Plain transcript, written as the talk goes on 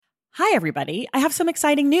Hi, everybody. I have some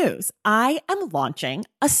exciting news. I am launching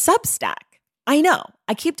a Substack. I know,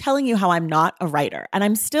 I keep telling you how I'm not a writer, and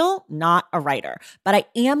I'm still not a writer, but I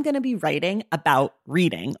am going to be writing about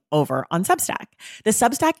reading over on Substack. The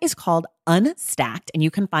Substack is called Unstacked, and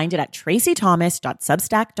you can find it at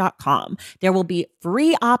traceythomas.substack.com. There will be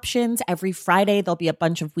free options every Friday. There'll be a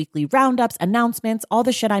bunch of weekly roundups, announcements, all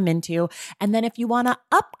the shit I'm into. And then if you want to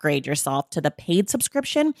upgrade yourself to the paid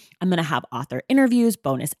subscription, I'm going to have author interviews,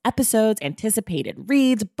 bonus episodes, anticipated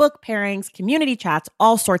reads, book pairings, community chats,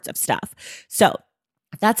 all sorts of stuff. So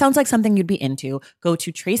if that sounds like something you'd be into, go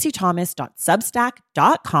to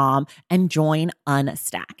traceythomas.substack.com and join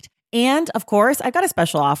Unstacked. And of course, I've got a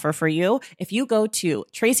special offer for you. If you go to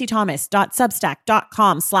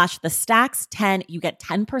traceythomas.substack.com/thestacks10, you get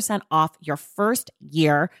 10% off your first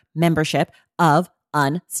year membership of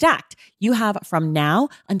Unstacked. You have from now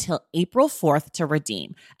until April 4th to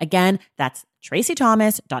redeem. Again, that's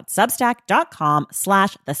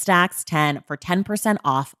traceythomas.substack.com/thestacks10 for 10%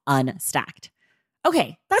 off Unstacked.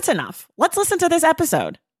 Okay, that's enough. Let's listen to this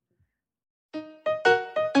episode.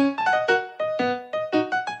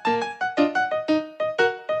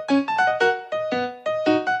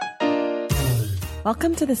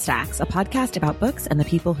 Welcome to The Stacks, a podcast about books and the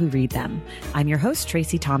people who read them. I'm your host,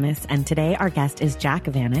 Tracey Thomas, and today our guest is Jac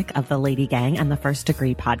Vanek of the Lady Gang and the First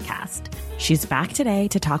Degree podcast. She's back today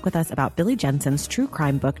to talk with us about Billy Jensen's true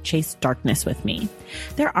crime book, Chase Darkness with Me.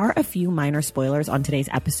 There are a few minor spoilers on today's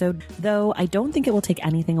episode, though I don't think it will take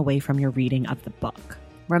anything away from your reading of the book.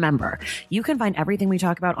 Remember, you can find everything we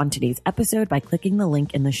talk about on today's episode by clicking the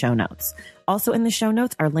link in the show notes. Also in the show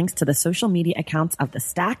notes are links to the social media accounts of the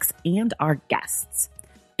Stacks and our guests.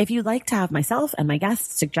 If you'd like to have myself and my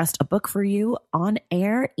guests suggest a book for you on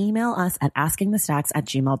air, email us at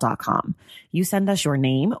askingthestacks@gmail.com. You send us your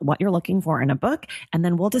name, what you're looking for in a book, and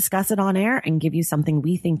then we'll discuss it on air and give you something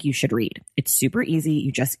we think you should read. It's super easy.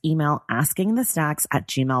 You just email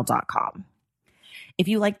askingthestacks@gmail.com. If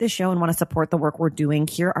you like this show and want to support the work we're doing,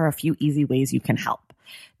 here are a few easy ways you can help.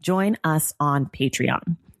 Join us on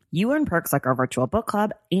Patreon. You earn perks like our virtual book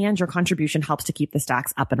club, and your contribution helps to keep the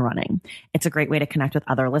Stacks up and running. It's a great way to connect with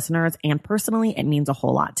other listeners, and personally, it means a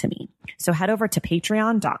whole lot to me. So head over to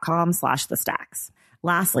patreon.com/thestacks.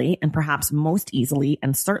 Lastly, and perhaps most easily,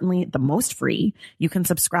 and certainly the most free, you can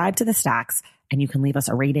subscribe to the Stacks, and you can leave us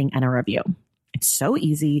a rating and a review. It's so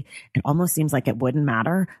easy. It almost seems like it wouldn't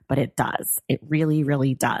matter, but it does. It really,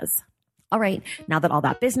 really does. All right. Now that all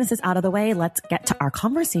that business is out of the way, let's get to our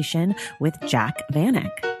conversation with Jac Vanek.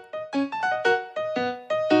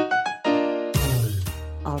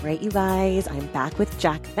 All right, you guys, I'm back with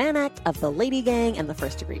Jac Vanek of the Lady Gang and the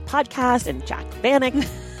First Degree podcast, and Jac Vanek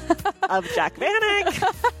of Jac Vanek.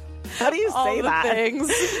 How do you say that? Things.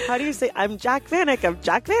 How do you say, I'm Jac Vanek of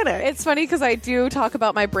Jac Vanek? It's funny because I do talk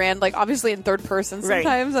about my brand, like obviously in third person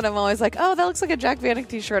sometimes, right. And I'm always like, oh, that looks like a Jac Vanek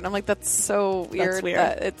t-shirt. And I'm like, that's so weird,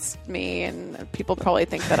 that it's me, and people probably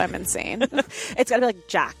think that I'm insane. It's got to be like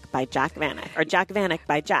Jac by Jac Vanek, or Jac Vanek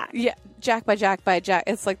by Jac. Yeah. Jac by Jac by Jac.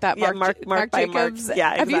 It's like that Mark by Jacobs. Mark.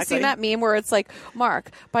 Yeah, exactly. Have you seen that meme where it's like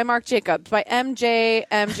Mark by Mark Jacobs by MJ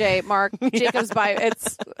Mark Jacobs by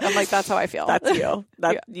it's. I'm like, that's how I feel. That's you.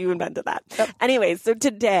 You invented that. Yep. Anyways, so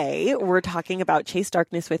today we're talking about Chase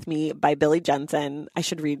Darkness with Me by Billy Jensen. I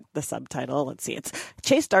should read the subtitle. Let's see. It's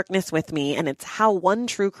Chase Darkness with Me, and it's how one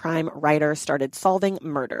true crime writer started solving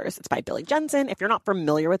murders. It's by Billy Jensen. If you're not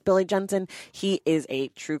familiar with Billy Jensen, he is a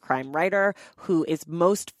true crime writer who is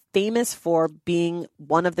most famous for being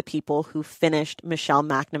one of the people who finished Michelle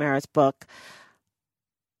McNamara's book,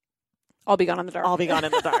 I'll Be Gone in the Dark. I'll Be Gone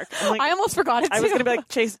in the Dark. Like, I almost forgot it too. I was going to be like,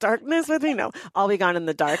 Chase Darkness with Me? No, I'll Be Gone in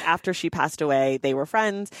the Dark. After she passed away, they were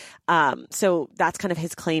friends. So that's kind of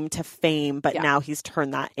his claim to fame, but now he's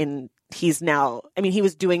turned that in. He's now, I mean, he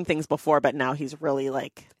was doing things before, but now he's really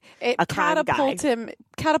like a crime guy.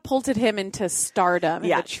 Catapulted him into stardom.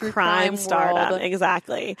 Yeah, in the true crime stardom. World.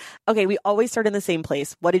 Exactly. Okay, we always start in the same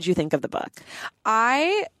place. What did you think of the book?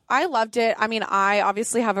 I loved it. I mean, I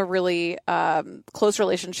obviously have a really close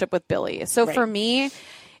relationship with Billy. So for me,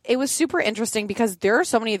 it was super interesting because there are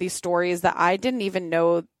so many of these stories that I didn't even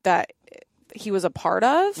know that he was a part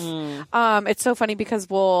of. It's so funny because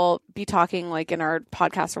we'll be talking like in our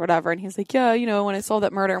podcast or whatever, and he's like, yeah, you know, when I solved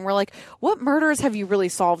that murder, and we're like, what murders have you really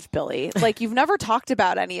solved, Billy? Like, you've never talked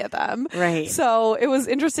about any of them. Right. So it was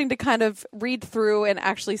interesting to kind of read through and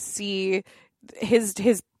actually see his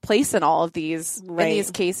place in all of these in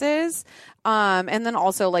these cases. And then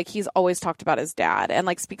also like he's always talked about his dad and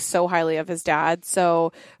like speaks so highly of his dad.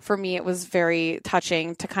 So for me, it was very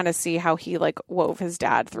touching to kind of see how he like wove his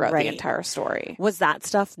dad throughout the entire story. Was that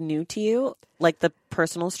stuff new to you? Like the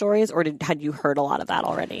personal stories, or had you heard a lot of that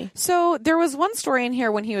already? So there was one story in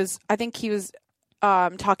here when he was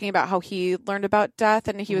talking about how he learned about death,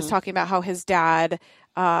 and he was talking about how his dad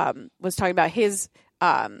was talking about his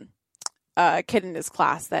kid in his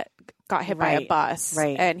class that got hit by a bus.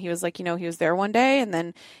 Right. And he was like, he was there one day and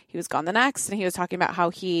then he was gone the next. And he was talking about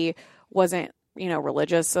how he wasn't,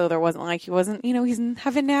 religious. So there wasn't like, he wasn't, he's in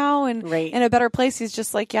heaven now and in a better place. He's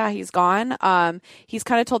just like, yeah, he's gone. He's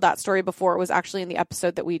kind of told that story before. It was actually in the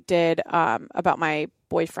episode that we did about my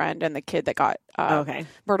boyfriend and the kid that got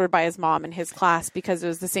murdered by his mom in his class, because it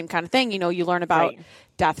was the same kind of thing. You learn about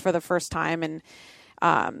death for the first time.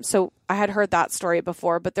 And so I had heard that story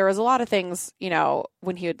before, but there was a lot of things,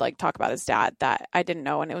 when he would like talk about his dad that I didn't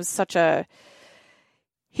know. And it was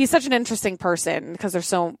he's such an interesting person because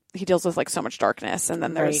he deals with like so much darkness, and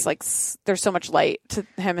then there's there's so much light to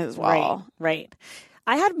him as well. Right.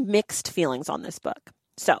 I had mixed feelings on this book.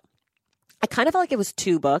 So I kind of felt like it was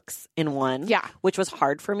two books in one. Yeah. Which was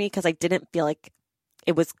hard for me because I didn't feel like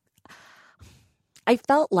I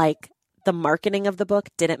felt like the marketing of the book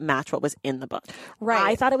didn't match what was in the book. Right.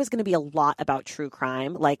 I thought it was going to be a lot about true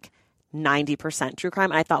crime, like 90% true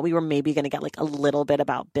crime. I thought we were maybe going to get like a little bit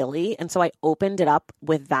about Billy. And so I opened it up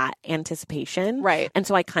with that anticipation. Right. And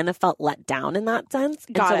so I kind of felt let down in that sense.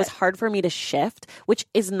 And so it was hard for me to shift, which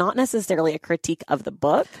is not necessarily a critique of the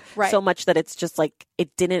book so much that it's just like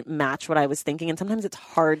it didn't match what I was thinking. And sometimes it's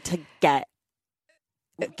hard to get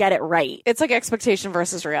it right. It's like expectation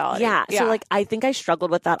versus reality. Yeah. So like I think I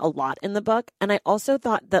struggled with that a lot in the book. And I also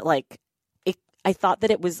thought that I thought that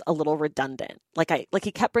it was a little redundant. Like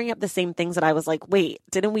he kept bringing up the same things that I was like, wait,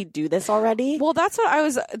 didn't we do this already? Well, that's what I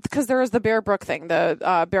was, because there was the Bear Brook thing,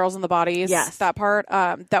 the barrels in the bodies. Yes. That part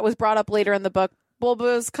that was brought up later in the book. Well, it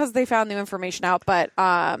was because they found new information out, but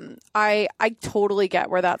I totally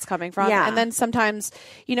get where that's coming from. Yeah. And then sometimes,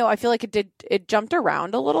 I feel like it jumped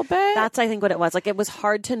around a little bit. That's, I think, what it was. Like, it was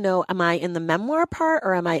hard to know, am I in the memoir part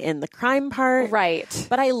or am I in the crime part? Right.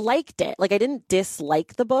 But I liked it. Like, I didn't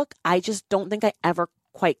dislike the book. I just don't think I ever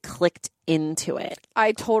quite clicked into it.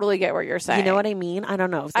 I totally get what you're saying. You know what I mean? I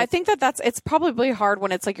don't know. I think it's probably hard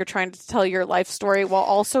when it's like you're trying to tell your life story while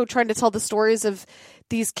also trying to tell the stories of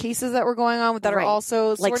these cases that were going on that are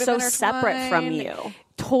also like sort of so separate from you.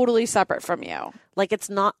 Totally separate from you. Like, it's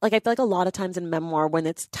not like, I feel like a lot of times in memoir when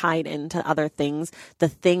it's tied into other things, the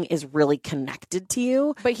thing is really connected to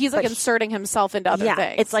you. But he's like inserting himself into other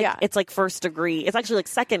things. It's like first degree. It's actually like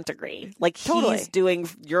second degree. Like he's doing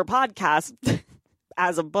your podcast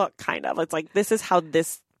as a book, kind of. It's like, this is how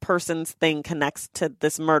this person's thing connects to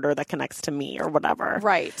this murder that connects to me or whatever.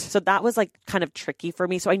 Right. So that was like kind of tricky for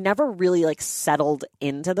me. So I never really like settled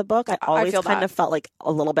into the book. I always kind of felt like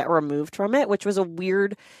a little bit removed from it, which was a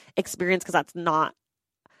weird experience because that's not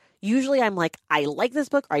usually I'm like, I like this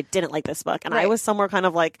book or I didn't like this book. And I was somewhere kind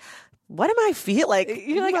of like, what am I feel like?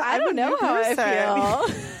 You're like, I don't know how I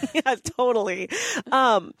feel. Yeah, totally.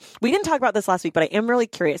 We didn't talk about this last week, but I am really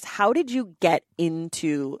curious. How did you get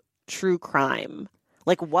into true crime?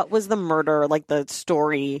 Like, what was the murder, like the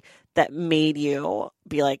story that made you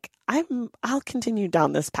be like, I'll continue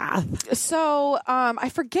down this path? So, I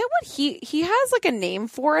forget what he has like a name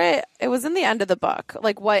for it. It was in the end of the book.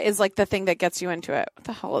 Like, what is like the thing that gets you into it? What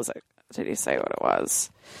the hell is it? Did he say what it was?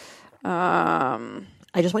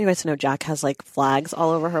 I just want you guys to know Jack has like flags all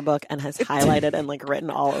over her book and has highlighted and like written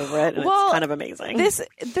all over it. And it's kind of amazing.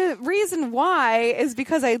 The reason why is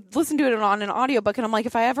because I listened to it on an audiobook and I'm like,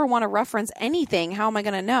 if I ever want to reference anything, how am I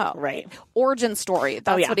going to know? Right. Origin story.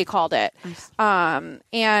 That's what he called it.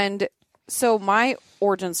 And so my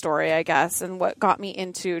origin story, I guess, and what got me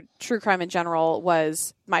into true crime in general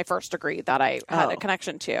was my first degree that I had a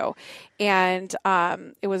connection to. And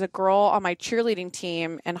it was a girl on my cheerleading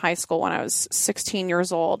team in high school when I was 16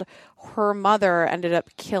 years old. Her mother ended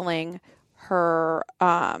up killing her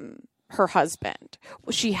husband.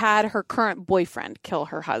 She had her current boyfriend kill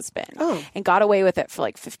her husband and got away with it for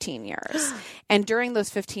like 15 years. And during those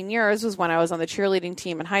 15 years was when I was on the cheerleading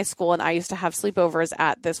team in high school, and I used to have sleepovers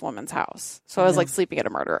at this woman's house. So I was like sleeping at a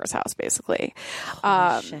murderer's house, basically.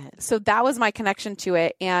 So that was my connection to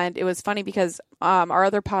it. And it was funny because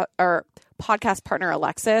our podcast partner,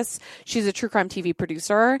 Alexis, she's a true crime TV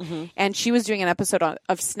producer, and she was doing an episode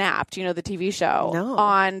of Snapped, you know, the TV show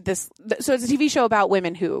on this. So it's a TV show about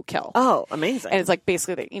women who kill. Oh, amazing. And it's like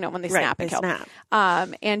basically, you know, when they snap and kill. Snap.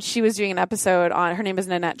 And she was doing an episode on, her name is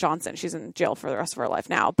Nanette Johnson. She's in jail for the rest of her life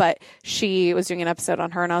now, but she was doing an episode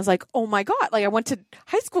on her, and I was like, oh my God, like I went to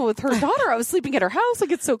high school with her daughter. I was sleeping at her house.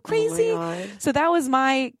 Like, it's so crazy. Oh, so that was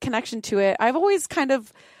my connection to it. I've always kind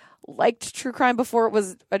of liked true crime before it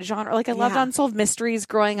was a genre. Like, I loved Unsolved Mysteries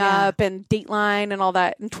growing up, and Dateline and all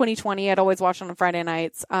that. In 2020, I'd always watch on Friday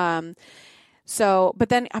nights. So, but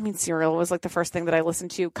then, I mean, Serial was like the first thing that I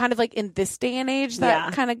listened to kind of like in this day and age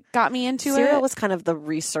that kind of got me into Serial it. was kind of the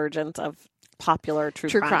resurgence of popular true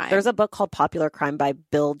crime. There's a book called Popular Crime by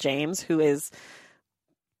Bill James, who is,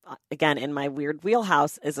 again, in my weird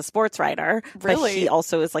wheelhouse, is a sports writer. Really? But he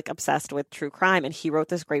also is like obsessed with true crime. And he wrote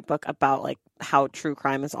this great book about like how true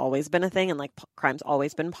crime has always been a thing, and like crime's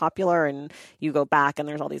always been popular. And you go back and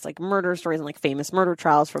there's all these like murder stories and like famous murder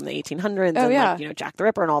trials from the 1800s and like, you know, Jack the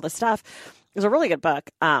Ripper and all this stuff. It was a really good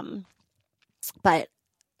book. But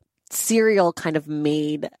Serial kind of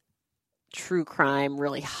made true crime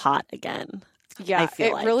really hot again. Yeah,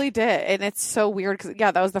 it really did. And it's so weird because,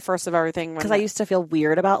 that was the first of everything. Because I used to feel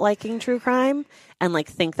weird about liking true crime and like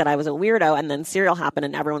think that I was a weirdo. And then Serial happened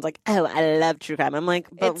and everyone's like, oh, I love true crime. I'm like,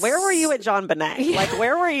 but where were you at John Bonet? Yeah. Like,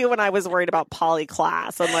 where were you when I was worried about poly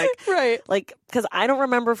class? And like, like, because I don't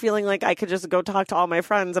remember feeling like I could just go talk to all my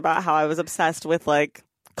friends about how I was obsessed with like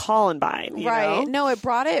Columbine. You know? No, it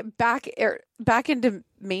brought it back into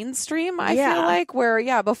mainstream, I feel like,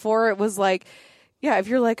 where, before it was like, if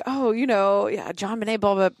you're like, oh, you know, John Bonet,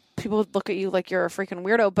 blah, blah, people would look at you like you're a freaking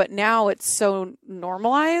weirdo. But now it's so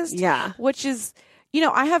normalized. Yeah. Which is, you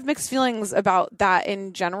know, I have mixed feelings about that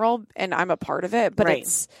in general, and I'm a part of it. But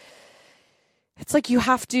it's like you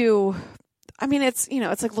have to, I mean, it's, you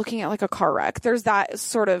know, it's like looking at like a car wreck. There's that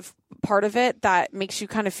sort of part of it that makes you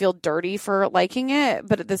kind of feel dirty for liking it.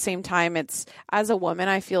 But at the same time, it's, as a woman,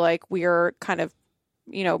 I feel like we're kind of,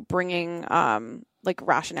 you know, bringing, like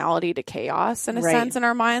rationality to chaos in a sense in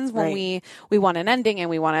our minds when we want an ending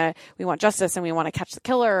and we want justice and we want to catch the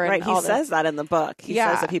killer. And he says that in the book. He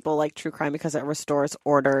says that people like true crime because it restores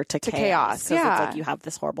order to chaos. Because it's like you have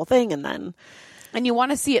this horrible thing and you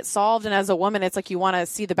want to see it solved. And as a woman, it's like you want to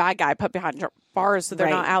see the bad guy put behind bars so they're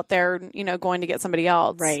not out there, you know, going to get somebody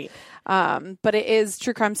else. Right. But it is,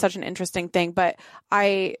 true crime, such an interesting thing. But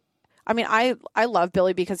I mean, I love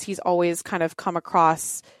Billy because he's always kind of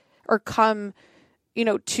come, you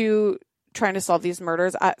know, to trying to solve these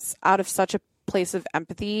murders out of such a place of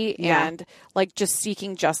empathy and like just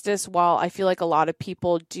seeking justice, while I feel like a lot of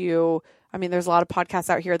people do. I mean, there's a lot of podcasts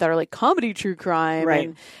out here that are like comedy true crime,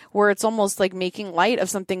 and where it's almost like making light of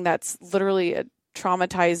something that's literally a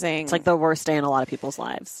traumatizing. It's like the worst day in a lot of people's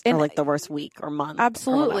lives, or like the worst week or month.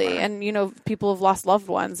 Absolutely. And, you know, people have lost loved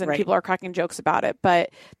ones and people are cracking jokes about it. But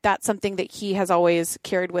that's something that he has always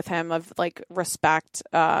carried with him, of like respect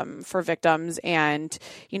for victims and,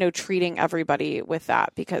 you know, treating everybody with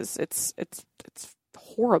that, because it's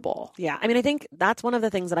horrible. Yeah. I mean, I think that's one of the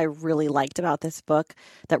things that I really liked about this book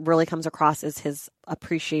that really comes across is his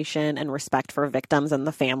appreciation and respect for victims and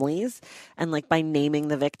the families. And like by naming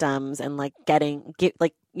the victims and like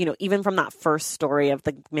you know, even from that first story of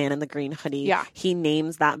the man in the green hoodie, he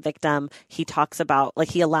names that victim. He talks about, like,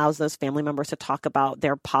 he allows those family members to talk about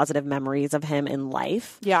their positive memories of him in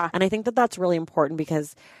life. Yeah. And I think that that's really important,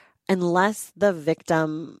 because unless the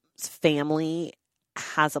victim's family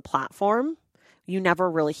has a platform, you never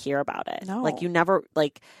really hear about it. No. Like, you never,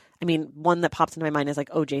 like, I mean, one that pops into my mind is like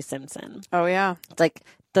O.J. Simpson. Oh, yeah. It's like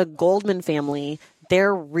the Goldman family,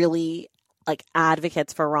 they're really like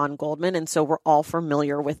advocates for Ron Goldman. And so we're all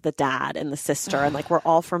familiar with the dad and the sister, and like we're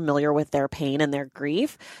all familiar with their pain and their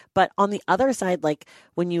grief. But on the other side, like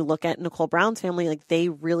when you look at Nicole Brown's family, like they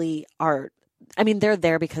really are, I mean, they're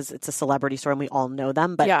there because it's a celebrity story and we all know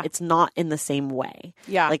them, but it's not in the same way.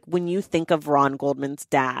 Yeah. Like when you think of Ron Goldman's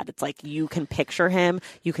dad, it's like you can picture him,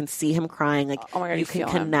 you can see him crying, like oh my God, you can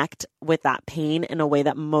connect with that pain in a way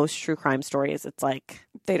that most true crime stories, it's like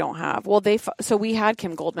they don't have. Well, so we had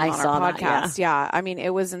Kim Goldman on our podcast. Yeah. I mean,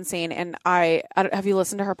 it was insane. And I have you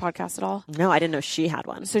listened to her podcast at all? No, I didn't know she had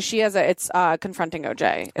one. So she has it's Confronting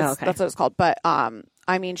OJ. That's what it's called. But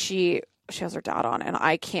I mean, she has her dad on, and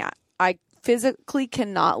I physically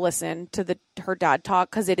cannot listen to her dad talk,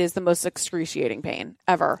 because it is the most excruciating pain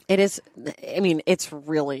ever. It is. I mean, that's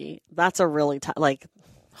a really tough, like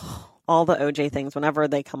all the OJ things, whenever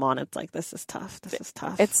they come on, it's like, this is tough. This is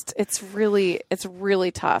tough. It's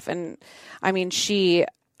really tough. And I mean, she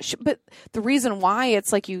but the reason why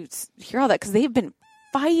it's like you hear all that, because they've been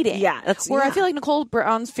fighting. Yeah. Where I feel like Nicole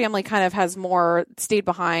Brown's family kind of has more stayed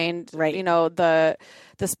behind, right. you know, the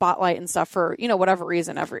spotlight and stuff for, you know, whatever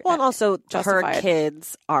reason. Well, and also justified. Her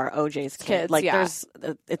kids are OJ's kids. Like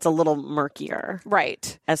it's a little murkier.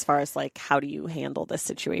 Right. As far as like, how do you handle this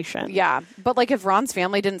situation? Yeah. But like if Ron's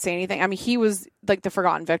family didn't say anything, I mean, he was like the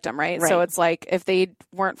forgotten victim, right? So it's like if they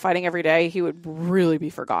weren't fighting every day, he would really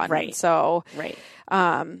be forgotten. Right. So, right.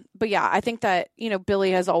 But yeah, I think that, you know,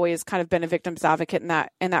 Billy has always kind of been a victim's advocate in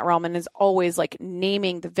that realm, and is always like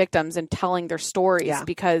naming the victims and telling their stories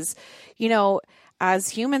because, you know, as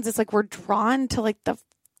humans, it's like we're drawn to like the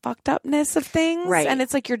fucked upness of things. Right. And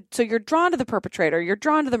it's like you're drawn to the perpetrator, you're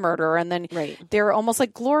drawn to the murderer, and then they're almost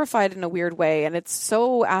like glorified in a weird way. And it's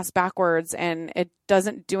so ass backwards, and it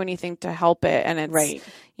doesn't do anything to help it. And it's,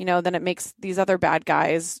 you know, then it makes these other bad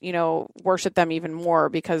guys, you know, worship them even more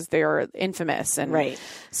because they're infamous. And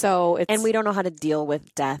so it's, and we don't know how to deal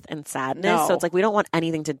with death and sadness. So it's like, we don't want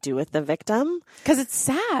anything to do with the victim. Because it's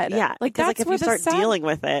sad. Yeah. Like that's like if you start dealing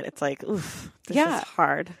with it, it's like, oof, this is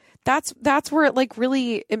hard. That's where it like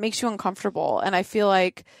really, it makes you uncomfortable. And I feel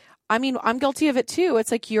like, I mean, I'm guilty of it too.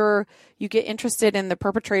 It's like you get interested in the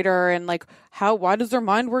perpetrator and like why does their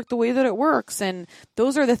mind work the way that it works? And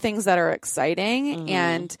those are the things that are exciting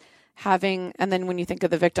and then when you think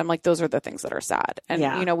of the victim, like those are the things that are sad. And,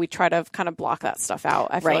 you know, we try to kind of block that stuff out,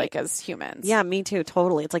 I feel like, as humans. Yeah, me too.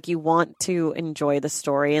 Totally. It's like you want to enjoy the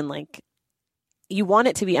story and like you want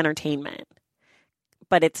it to be entertainment,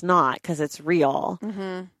 but it's not because it's real.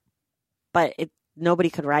 Mm-hmm. But nobody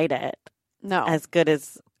could write it as good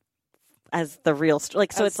as the real story.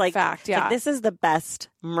 Like, so it's like, fact, like, this is the best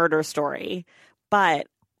murder story, but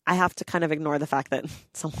I have to kind of ignore the fact that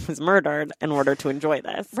someone was murdered in order to enjoy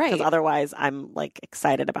this. Right. Because otherwise I'm like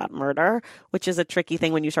excited about murder, which is a tricky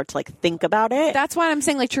thing when you start to like think about it. That's why I'm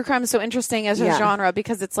saying like true crime is so interesting as a genre,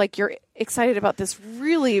 because it's like you're excited about this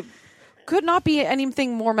really could not be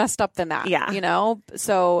anything more messed up than that. Yeah. You know?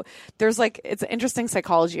 So there's like, it's an interesting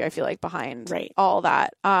psychology, I feel like, behind all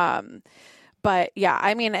that. But yeah,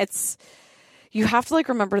 I mean, you have to like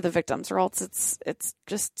remember the victims or else it's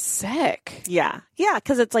just sick. Yeah. Yeah.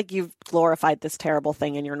 Cause it's like you've glorified this terrible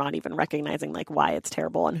thing and you're not even recognizing like why it's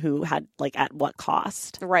terrible and who had like at what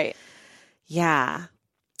cost. Right. Yeah.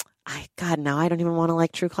 God, now I don't even want to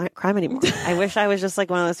like true crime anymore. I wish I was just like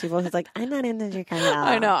one of those people who's like, I'm not into true crime at all.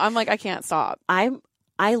 I know. I'm like, I can't stop.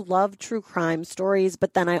 I love true crime stories,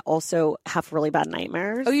 but then I also have really bad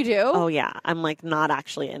nightmares. Oh, you do? Oh, yeah. I'm like not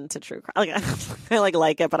actually into true crime. Like, I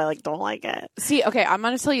like it, but I like don't like it. See, okay, I'm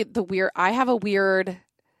going to tell you I have a weird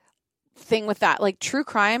thing with that. Like true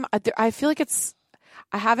crime, I feel like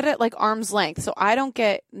I have it at like arm's length. So I don't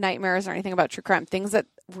get nightmares or anything about true crime. Things that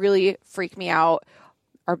really freak me out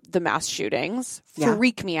are the mass shootings.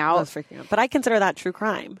 Freak me out. Those freak me out. But I consider that true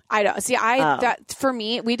crime. I don't. See, that for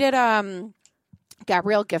me, we did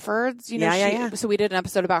Gabrielle Giffords, you know, so we did an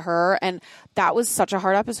episode about her, and that was such a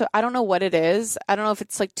hard episode. I don't know what it is. I don't know if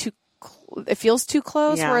it's like it feels too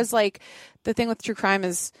close. Whereas like the thing with true crime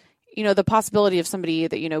is, you know, the possibility of somebody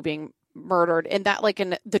that, you know, being murdered, and that like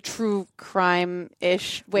in the true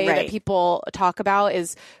crime-ish way that people talk about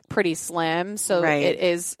is pretty slim. So it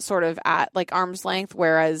is sort of at like arm's length,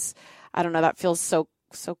 whereas I don't know, that feels so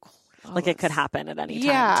close. Like it could happen at any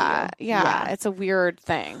time. Yeah. It's a weird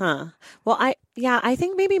thing. Huh. Well, I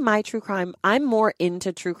think maybe my true crime, I'm more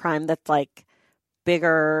into true crime that's like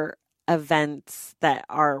bigger events that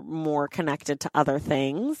are more connected to other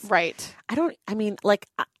things. Right.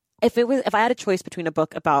 If I had a choice between a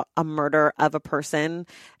book about a murder of a person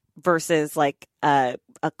versus like a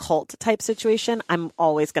cult type situation, I'm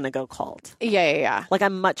always going to go cult. Yeah. Like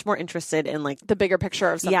I'm much more interested in like the bigger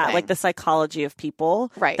picture of something. Yeah, like the psychology of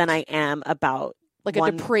people than I am about like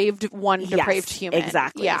a depraved human.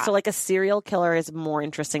 Exactly. Yeah. So like a serial killer is more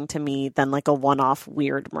interesting to me than like a one-off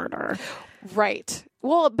weird murder. Right.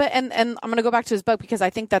 Well, but and I'm going to go back to his book because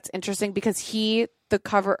I think that's interesting because the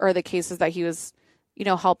cover or the cases that he was, you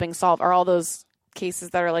know, helping solve are all those cases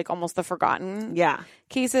that are like almost the forgotten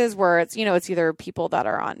cases where it's, you know, it's either people that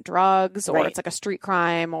are on drugs or it's like a street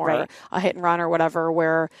crime or a hit and run or whatever,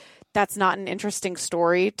 where that's not an interesting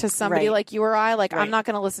story to somebody like you or I. Like, I'm not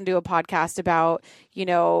going to listen to a podcast about, you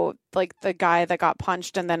know, like the guy that got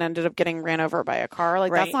punched and then ended up getting ran over by a car.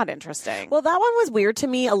 Like, that's not interesting. Well, that one was weird to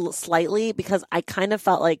me slightly because I kind of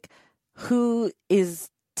felt like, who is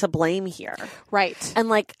to blame here? Right. And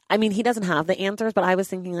like, I mean, he doesn't have the answers, but I was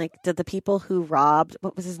thinking like, did the people who robbed,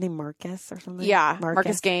 what was his name? Marcus or something? Yeah.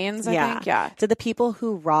 Marcus Gaines, I think. Yeah. Did the people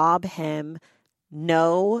who rob him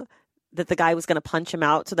know that the guy was going to punch him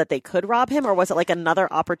out so that they could rob him? Or was it like another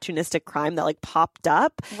opportunistic crime that like popped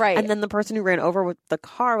up? Right. And then the person who ran over with the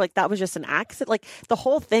car, like that was just an accident. Like the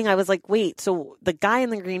whole thing, I was like, wait, so the guy in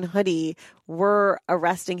the green hoodie, were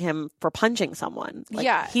arresting him for punching someone. Like,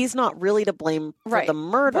 yeah. He's not really to blame for the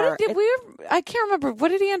murder. I can't remember. What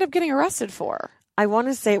did he end up getting arrested for? I want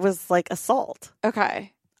to say it was like assault.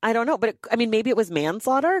 Okay. I don't know. But maybe it was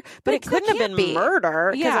manslaughter, but it couldn't have been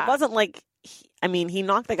murder because it wasn't like, he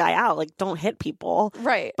knocked the guy out. Like, don't hit people.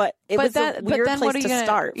 Right. But it was a weird place to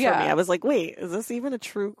start for me. I was like, wait, is this even a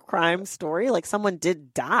true crime story? Like, someone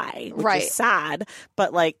did die, which is sad.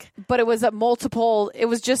 But like... But it was it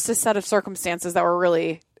was just a set of circumstances that were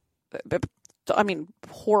really,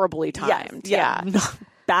 horribly timed. Yes, yeah.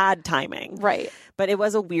 Bad timing. Right. But it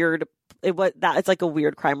was it's like a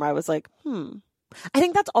weird crime where I was like, I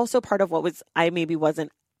think that's also part of what I maybe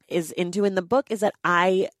wasn't as into in the book is that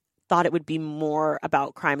I thought it would be more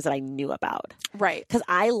about crimes that I knew about. Right. Because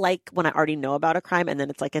I like when I already know about a crime and then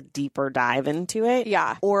it's like a deeper dive into it.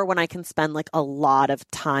 Yeah. Or when I can spend like a lot of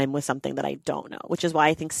time with something that I don't know, which is why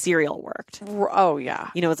I think Serial worked. Oh,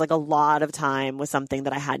 yeah. It's like a lot of time with something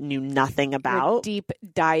that I knew nothing about. You're deep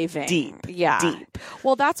diving. Deep. Yeah. Deep.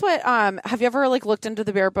 Well, that's what, have you ever like looked into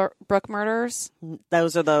the Bear Brook murders?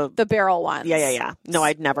 Those are the barrel ones. Yeah. No,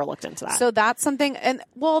 I'd never looked into that. So that's something, and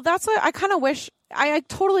well, that's what I kind of wish. I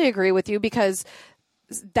totally agree with you because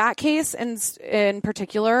that case in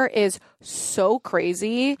particular is so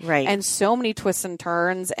crazy, right? And so many twists and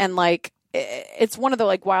turns, and like it's one of the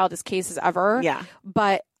like wildest cases ever. Yeah.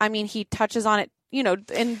 But he touches on it,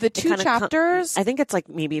 in the two chapters. I think it's like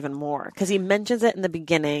maybe even more because he mentions it in the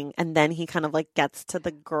beginning, and then he kind of like gets to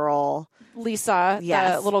the girl, Lisa,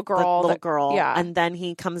 the little girl, yeah, and then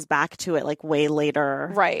he comes back to it like way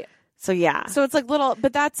later, right? So, yeah. So it's like but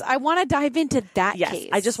I want to dive into that case.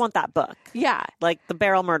 I just want that book. Yeah. Like the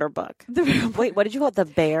barrel murder book. Wait, what did you call it? The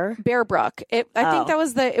Bear? Bear Brook. I think that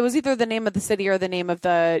was it was either the name of the city or the name of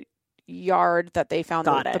the yard that they found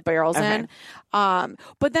the barrels in.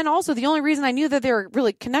 But then also the only reason I knew that they were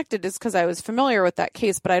really connected is because I was familiar with that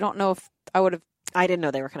case, but I don't know if I would have. I didn't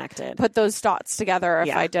know they were connected. Put those dots together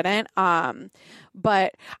if I didn't.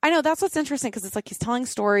 But I know that's what's interesting because it's like he's telling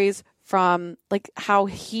stories from like how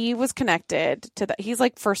he was connected to that. He's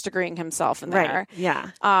like first degreeing himself in there. Right.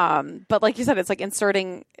 Yeah. But like you said, it's like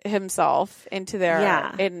inserting himself into there.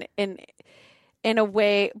 Yeah. In a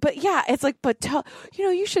way, but yeah, it's like, but tell,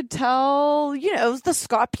 you should tell, the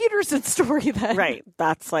Scott Peterson story then. Right.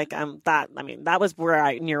 That's like, that was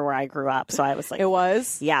near where I grew up. So I was like, it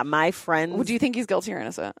was? Yeah. My friends. Well, do you think he's guilty or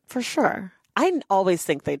innocent? For sure. I always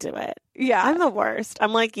think they do it. Yeah. I'm the worst.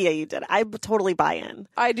 I'm like, yeah, you did it. I totally buy in.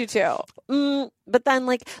 I do too. But then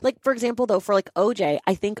like for example, though, for like OJ,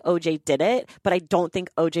 I think OJ did it, but I don't think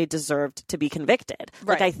OJ deserved to be convicted.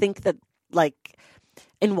 Right. Like, I think that like,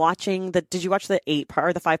 in watching did you watch the 8-part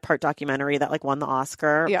or the 5-part documentary that like won the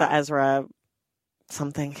Oscar? Yeah. The Ezra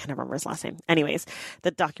something, I can't remember his last name. Anyways,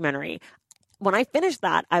 the documentary. When I finished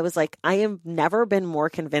that, I was like, I have never been more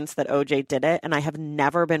convinced that OJ did it, and I have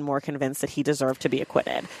never been more convinced that he deserved to be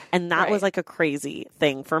acquitted. And that was like a crazy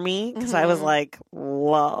thing for me because I was like,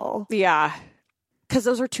 whoa. Yeah. Because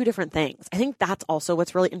those are two different things. I think that's also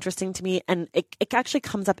what's really interesting to me, and it actually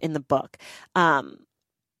comes up in the book.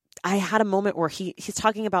 I had a moment where he's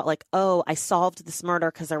talking about like, oh, I solved this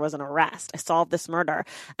murder because there was an arrest. I solved this murder.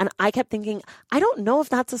 And I kept thinking, I don't know if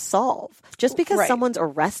that's a solve. Just because someone's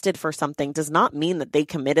arrested for something does not mean that they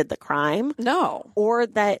committed the crime. No. Or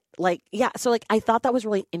that like, yeah. So like, I thought that was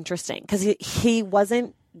really interesting because he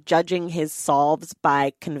wasn't judging his solves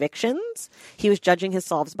by convictions. He was judging his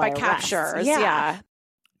solves by captures. Yeah.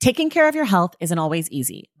 Taking care of your health isn't always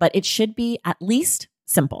easy, but it should be at least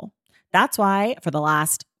simple. That's why for the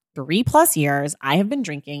last 3+ years, I have been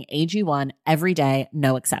drinking AG1 every day,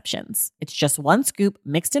 no exceptions. It's just 1 scoop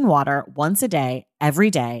mixed in water once a day, every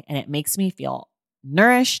day, and it makes me feel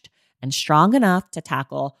nourished and strong enough to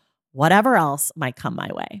tackle whatever else might come my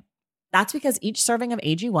way. That's because each serving of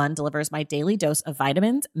AG1 delivers my daily dose of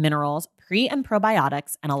vitamins, minerals, pre- and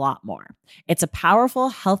probiotics, and a lot more. It's a powerful,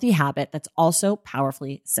 healthy habit that's also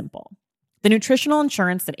powerfully simple. The nutritional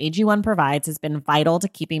insurance that AG1 provides has been vital to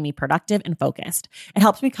keeping me productive and focused. It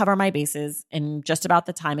helps me cover my bases in just about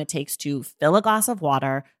the time it takes to fill a glass of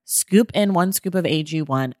water, scoop in 1 scoop of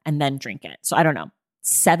AG1, and then drink it. So I don't know,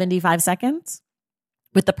 75 seconds?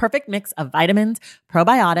 With the perfect mix of vitamins,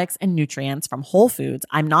 probiotics, and nutrients from Whole Foods,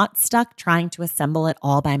 I'm not stuck trying to assemble it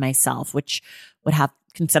all by myself, which would have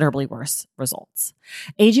considerably worse results.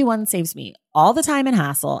 AG1 saves me all the time and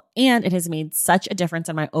hassle, and it has made such a difference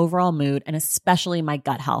in my overall mood and especially my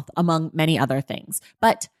gut health, among many other things.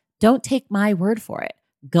 But don't take my word for it.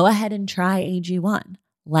 Go ahead and try AG1.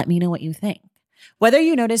 Let me know what you think. Whether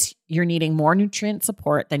you notice you're needing more nutrient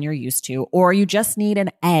support than you're used to, or you just need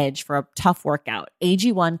an edge for a tough workout,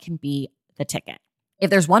 AG1 can be the ticket. If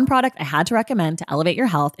there's one product I had to recommend to elevate your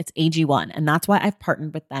health, it's AG1, and that's why I've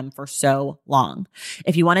partnered with them for so long.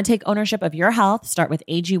 If you want to take ownership of your health, start with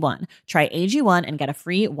AG1. Try AG1 and get a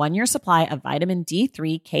free 1-year supply of vitamin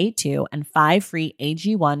D3, K2, and 5 free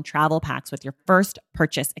AG1 travel packs with your first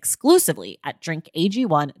purchase exclusively at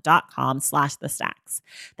drinkag1.com/thestacks.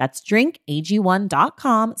 That's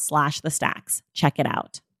drinkag1.com/thestacks. Check it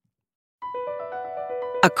out.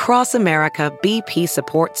 Across America, BP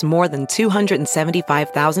supports more than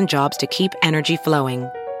 275,000 jobs to keep energy flowing.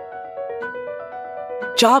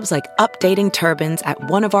 Jobs like updating turbines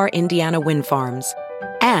at one of our Indiana wind farms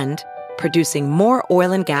and producing more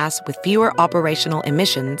oil and gas with fewer operational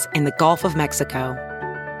emissions in the Gulf of Mexico.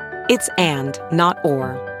 It's and, not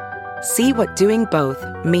or. See what doing both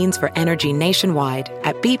means for energy nationwide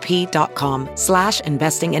at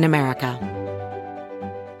bp.com/investing in America.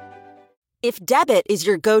 If debit is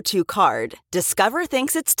your go-to card, Discover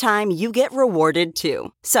thinks it's time you get rewarded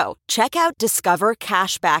too. So, check out Discover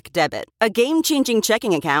Cashback Debit, a game-changing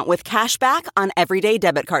checking account with cashback on everyday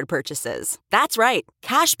debit card purchases. That's right,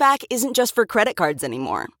 cashback isn't just for credit cards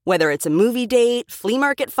anymore. Whether it's a movie date, flea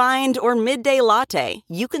market find, or midday latte,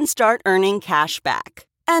 you can start earning cash back.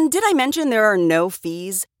 And did I mention there are no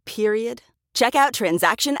fees, period? Check out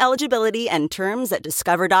transaction eligibility and terms at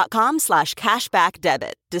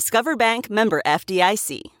discover.com/cashbackdebit. Discover Bank, member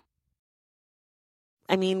FDIC.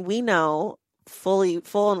 I mean, we know full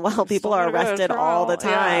and well people are arrested all the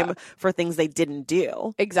time for things they didn't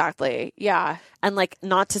do. Exactly. Yeah. And like,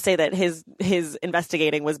 not to say that his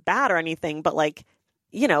investigating was bad or anything, but like,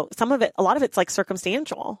 you know, a lot of it's like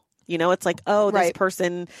circumstantial. You know, it's like, oh, this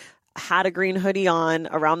person had a green hoodie on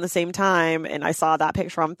around the same time and I saw that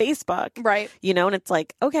picture on Facebook. Right. You know, and it's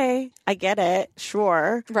like, okay, I get it.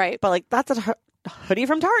 Sure. Right. But like, that's a hoodie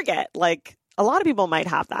from Target. Like, a lot of people might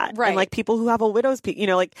have that. Right. And like people who have a widow's peak, you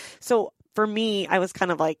know, like, so for me, I was kind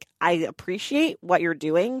of like, I appreciate what you're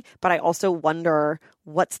doing, but I also wonder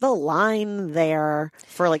what's the line there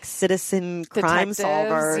for like citizen crime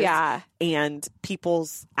solvers and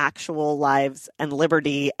people's actual lives and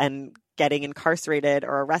liberty and getting incarcerated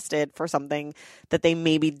or arrested for something that they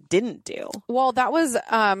maybe didn't do. Well, that was,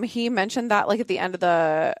 he mentioned that like at the end of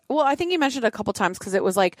I think he mentioned it a couple times because it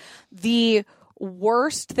was like the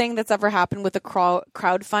worst thing that's ever happened with the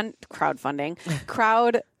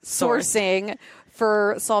crowdsourcing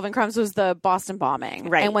for solving crimes was the Boston bombing.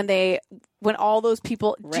 Right. And when all those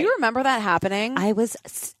people, do you remember that happening? I was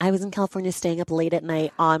in California staying up late at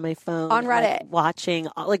night on my phone. On Reddit. Watching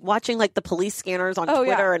like the police scanners on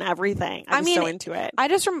Twitter and everything. I was so into it. I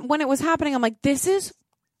just, when it was happening, I'm like, this is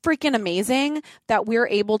freaking amazing that we're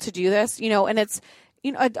able to do this, you know, and it's,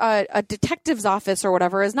 you know, a detective's office or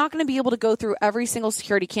whatever is not going to be able to go through every single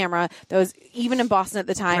security camera that was even in Boston at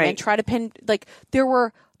the time and try to pin, like, there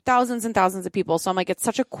were thousands and thousands of people. So I'm like, it's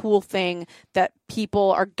such a cool thing that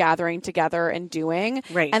people are gathering together and doing.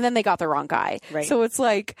 Right. And then they got the wrong guy. Right. So it's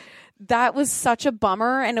like, that was such a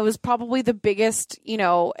bummer. And it was probably the biggest, you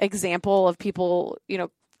know, example of people, you know,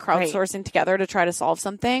 crowdsourcing together to try to solve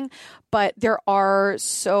something. But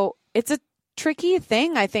it's a tricky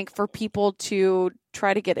thing, I think, for people to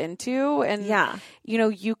try to get into. And, you know,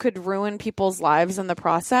 you could ruin people's lives in the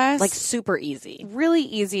process. Like super easy. Really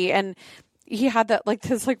easy. And he had that like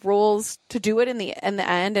his like rules to do it in the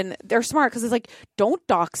end, and they're smart because it's like, don't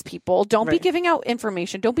dox people, don't be giving out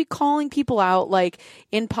information, don't be calling people out like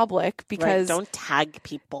in public, because don't tag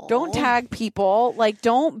people, like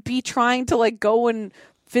don't be trying to like go and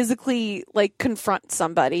physically like confront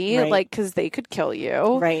somebody like because they could kill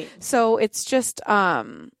you. So it's just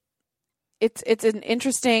it's an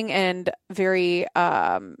interesting and very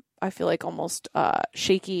I feel like almost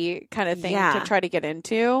shaky kind of thing to try to get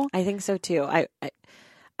into. I think so too. I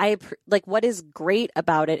like, what is great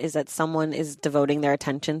about it is that someone is devoting their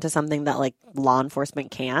attention to something that like law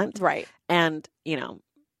enforcement can't. Right. And, you know,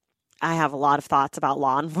 I have a lot of thoughts about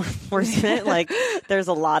law enforcement. Like, there's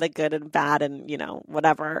a lot of good and bad and, you know,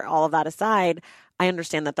 whatever, all of that aside, I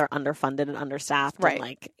understand that they're underfunded and understaffed. Right. And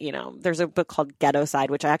like, you know, there's a book called Ghetto Side,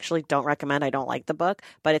 which I actually don't recommend. I don't like the book,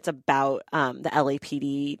 but it's about the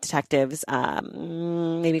LAPD detectives,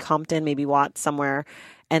 maybe Compton, maybe Watts, somewhere.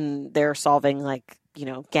 And they're solving like, you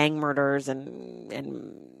know, gang murders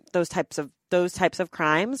and those types of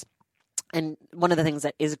crimes. And one of the things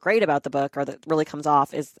that is great about the book, or that really comes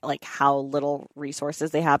off, is like how little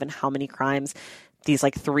resources they have and how many crimes these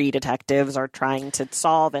like 3 detectives are trying to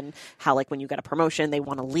solve, and how like when you get a promotion, they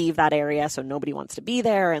want to leave that area so nobody wants to be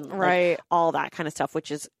there, and like, all that kind of stuff,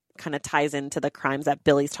 which is kind of ties into the crimes that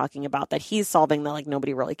Billy's talking about that he's solving that like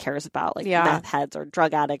nobody really cares about, like meth heads or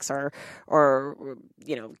drug addicts or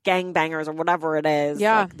you know, gangbangers or whatever it is.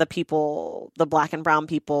 Like the people, the black and brown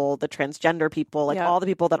people, the transgender people, like all the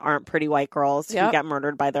people that aren't pretty white girls who get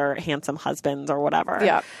murdered by their handsome husbands or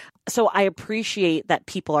whatever. So I appreciate that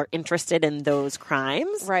people are interested in those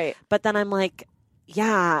crimes. Right. But then I'm like,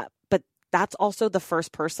 yeah, but that's also the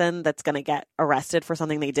first person that's going to get arrested for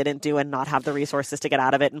something they didn't do and not have the resources to get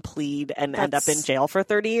out of it and plead and end up in jail for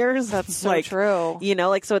 30 years. That's so like, true. You know,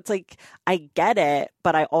 like, so it's like, I get it,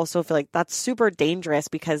 but I also feel like that's super dangerous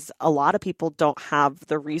because a lot of people don't have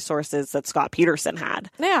the resources that Scott Peterson had.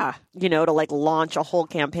 Yeah. You know, to like launch a whole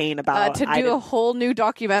campaign about to do a whole new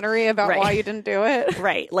documentary about why you didn't do it.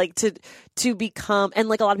 Right. Like to become, and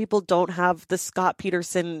like a lot of people don't have the Scott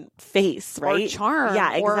Peterson face, right? Or charm.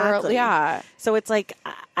 Yeah, exactly. Or, so it's like,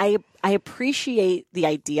 I appreciate the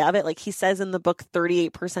idea of it. Like he says in the book,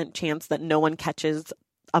 38% chance that no one catches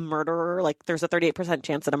a murderer. Like there's a 38%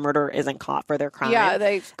 chance that a murderer isn't caught for their crime.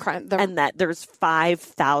 Yeah, and that there's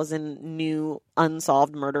 5,000 new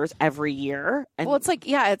unsolved murders every year. And well, it's like,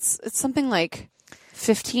 it's something like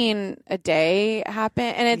 15 a day happen,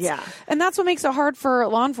 and it's and that's what makes it hard for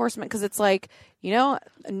law enforcement, because it's like, you know,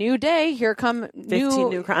 a new day, here come 15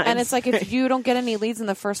 new crimes, and it's like if you don't get any leads in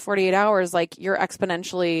the first 48 hours, like you're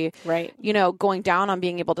exponentially you know, going down on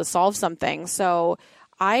being able to solve something. So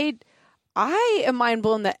I am mind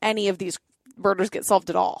blown that any of these murders get solved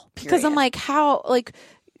at all, because I'm like, how, like,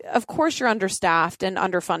 of course you're understaffed and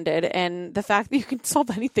underfunded, and the fact that you can solve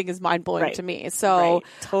anything is mind blowing to me. So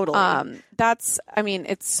totally. That's, I mean,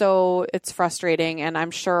 it's frustrating, and I'm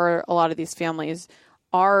sure a lot of these families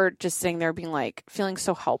are just sitting there being like, feeling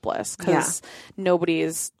so helpless because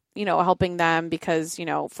nobody's, you know, helping them because, you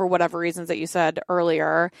know, for whatever reasons that you said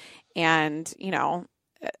earlier, and, you know,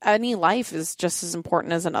 any life is just as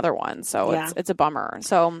important as another one. So it's a bummer.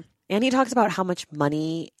 So, and he talks about how much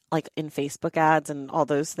money, like in Facebook ads and all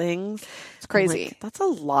those things. It's crazy. Like, that's a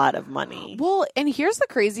lot of money. Well, and here's the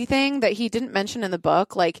crazy thing that he didn't mention in the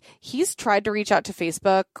book. Like, he's tried to reach out to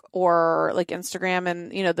Facebook or like Instagram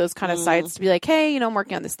and, you know, those kind of sites to be like, hey, you know, I'm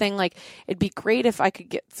working on this thing. Like, it'd be great if I could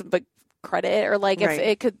get some credit, or like if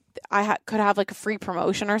it could, could have like a free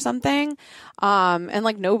promotion or something. And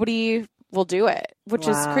like nobody will do it, which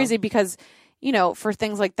is crazy because, you know, for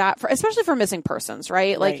things like that, especially for missing persons,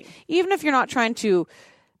 right? Like, even if you're not trying to,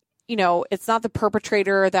 you know, it's not the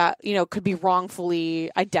perpetrator that, you know, could be wrongfully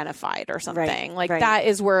identified or something. Like that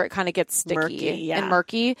is where it kind of gets sticky and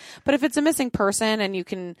murky. But if it's a missing person and you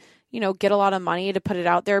can, you know, get a lot of money to put it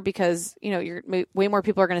out there because, you know, way more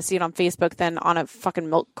people are going to see it on Facebook than on a fucking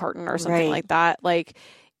milk carton or something like that. Like,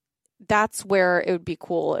 that's where it would be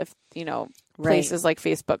cool if, you know, places like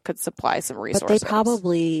Facebook could supply some resources. But they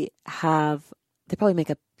probably make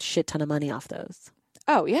a shit ton of money off those.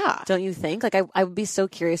 Oh, yeah. Don't you think? Like, I would be so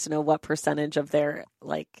curious to know what percentage of their,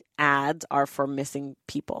 like, ads are for missing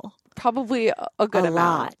people. Probably a good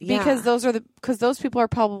amount. Because those people are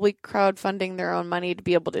probably crowdfunding their own money to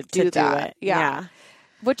be able to do that. Yeah.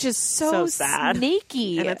 Which is so sad.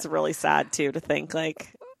 Sneaky. And it's really sad, too, to think,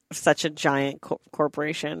 like, such a giant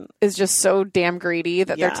corporation is just so damn greedy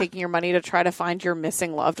that they're taking your money to try to find your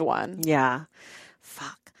missing loved one. Yeah.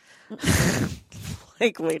 Fuck.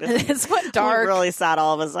 Like, wait a minute. It's went dark. I'm really sad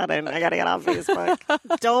all of a sudden. I got to get on Facebook.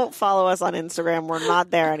 Don't follow us on Instagram. We're not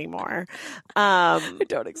there anymore. We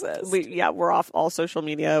don't exist. We're off all social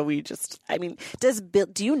media. We just, I mean,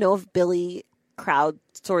 do you know if Billy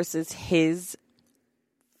crowdsources his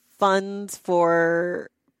funds for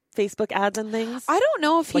Facebook ads and things? I don't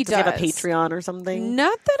know if he does. Does he have a Patreon or something?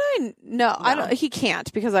 Not that I don't. He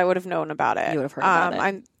can't, because I would have known about it. You would have heard about it.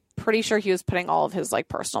 I'm pretty sure he was putting all of his like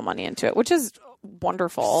personal money into it, which is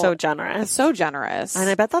wonderful. So generous. And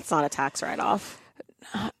I bet that's not a tax write-off.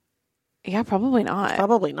 Yeah, probably not.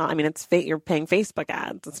 Probably not. I mean, you're paying Facebook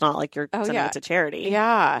ads. It's not like you're sending it to charity.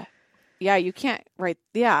 Yeah. Yeah, you can't write.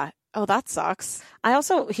 Yeah. Oh, that sucks.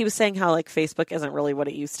 He was saying how like Facebook isn't really what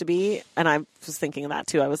it used to be. And I was thinking of that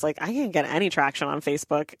too. I was like, I can't get any traction on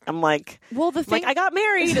Facebook. I'm like, well, the thing, like, I got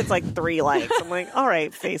married. It's like 3 likes. I'm like, all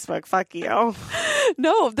right, Facebook, fuck you.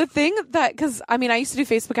 No, the thing that, because I mean, I used to do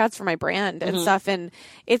Facebook ads for my brand and stuff. And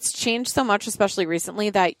it's changed so much, especially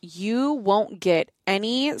recently, that you won't get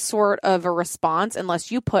any sort of a response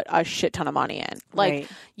unless you put a shit ton of money in. Like,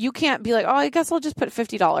 you can't be like, oh, I guess I'll just put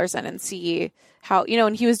 $50 in and see how,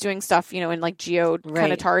 and he was doing stuff, in like geo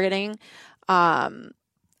kind of targeting.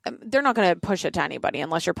 They're not going to push it to anybody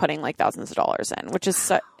unless you're putting like thousands of dollars in, which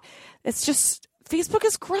is, it's just, Facebook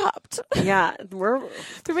is corrupt. Yeah.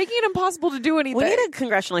 They're making it impossible to do anything. We need a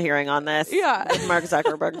congressional hearing on this. Yeah. With Mark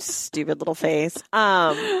Zuckerberg's stupid little face.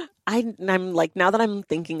 I'm like, now that I'm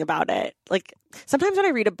thinking about it, like sometimes when I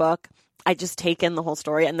read a book, I just take in the whole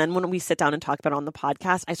story. And then when we sit down and talk about it on the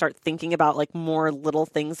podcast, I start thinking about like more little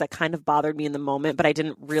things that kind of bothered me in the moment, but I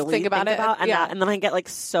didn't really think about it. And then I get like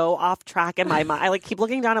so off track in my mind. I like keep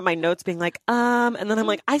looking down at my notes being like, and then I'm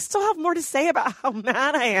like, I still have more to say about how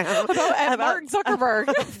mad I am about Mark Zuckerberg.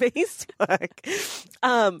 Facebook.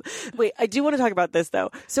 Wait, I do want to talk about this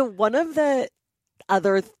though. So one of the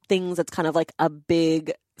other things that's kind of like a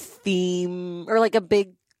big theme or like a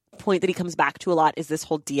big point that he comes back to a lot is this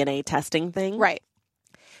whole DNA testing thing. Right.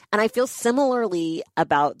 And I feel similarly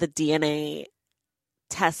about the DNA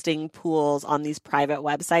testing pools on these private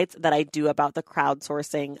websites that I do about the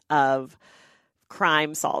crowdsourcing of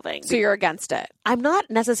crime solving. So you're against it? I'm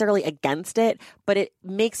not necessarily against it, but it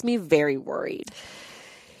makes me very worried.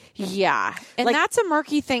 Yeah. And like, that's a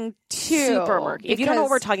murky thing too. Super murky. If you don't know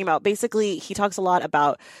what we're talking about, basically he talks a lot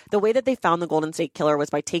about the way that they found the Golden State Killer was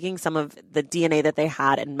by taking some of the DNA that they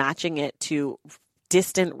had and matching it to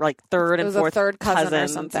distant, like third and fourth third cousin or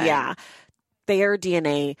cousins. something. Yeah. Their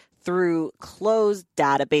DNA through closed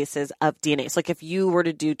databases of DNA. So like if you were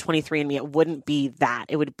to do 23andMe, it wouldn't be that.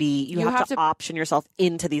 It would be you have to option yourself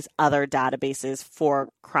into these other databases for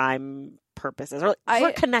crime purposes or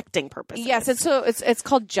for connecting purposes. Yes, it's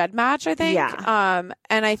called GEDmatch, I think. Yeah.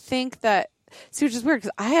 And I think that which is weird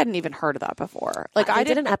because I hadn't even heard of that before. Like I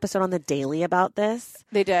did an episode on the Daily about this.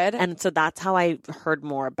 They did, and so that's how I heard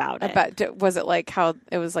more about it. But was it like how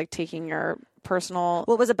it was like taking your personal?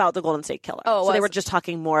 Well, it was about the Golden State Killer. Oh, so they were just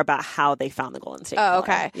talking more about how they found the Golden State Killer. Oh,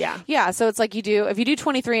 okay. Yeah. So it's like if you do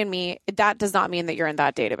 23andMe, that does not mean that you're in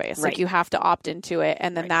that database. Like you have to opt into it,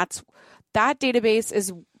 and then that database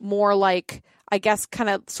is more like, I guess, kind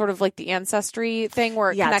of sort of like the Ancestry thing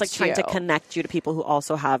where it connects it's like trying to connect you to people who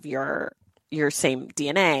also have your same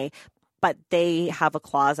DNA. But they have a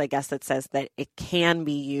clause, I guess, that says that it can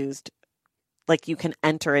be used. Like you can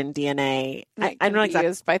enter in DNA. I'm not exactly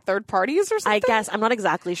used by third parties or something. I guess I'm not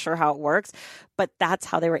exactly sure how it works, but that's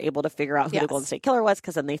how they were able to figure out who the Golden State Killer was,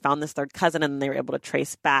 because then they found this third cousin and they were able to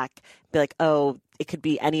trace back, be like, oh, it could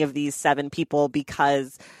be any of these 7 people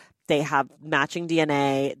because they have matching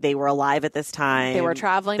DNA. They were alive at this time. They were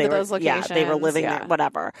traveling to those locations. Yeah, they were living there,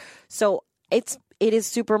 whatever. So it is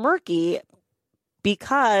super murky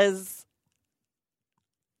because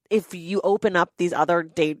if you open up these other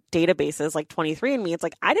databases like 23andMe, it's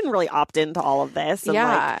like, I didn't really opt into all of this. And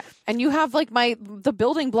and you have like the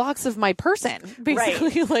building blocks of my person,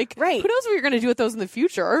 basically. Like, who knows what you're going to do with those in the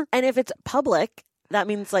future? And if it's public, that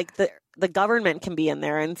means like the government can be in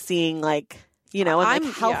there and seeing like, and like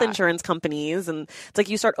health insurance companies. And it's like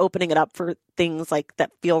you start opening it up for things like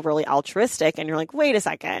that feel really altruistic. And you're like, wait a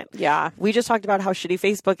second. Yeah. We just talked about how shitty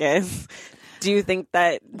Facebook is. Do you think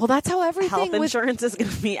that that's how everything health insurance is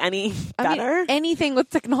going to be any better? I mean, anything with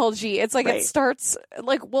technology, it's like it starts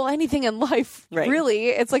like, anything in life, really.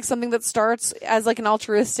 It's like something that starts as like an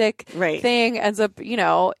altruistic thing, ends up,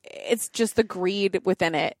 it's just the greed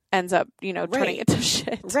within it ends up, turning it to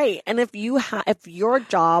shit. Right. And if your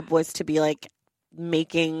job was to be like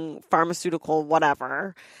making pharmaceutical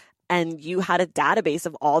whatever, and you had a database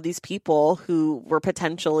of all these people who were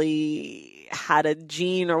potentially had a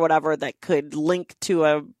gene or whatever that could link to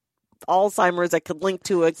a Alzheimer's, that could link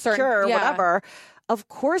to a cure or whatever, of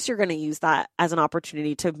course you're going to use that as an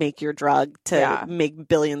opportunity to make your drug to make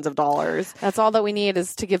billions of dollars. That's all that we need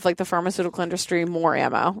is to give like the pharmaceutical industry more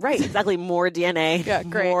ammo. Right, exactly. More DNA. Yeah,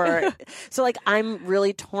 great. So like I'm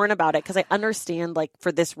really torn about it because I understand like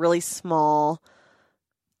for this really small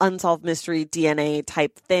unsolved mystery DNA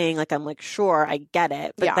type thing, like I'm like, sure, I get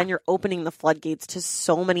it, but then you're opening the floodgates to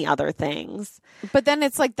so many other things. But then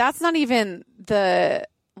it's like that's not even where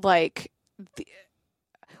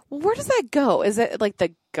does that go? Is it like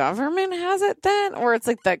the government has it then, or it's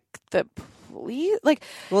like the police? Like,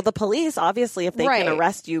 well, the police obviously, if they can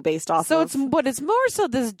arrest you based off. It's more so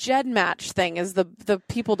this GEDmatch thing is the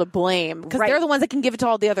people to blame because they're the ones that can give it to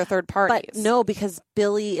all the other third parties. But no, because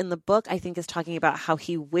Billy in the book I think is talking about how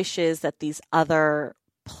he wishes that these other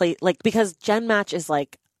because GEDmatch is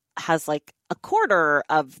like has like a quarter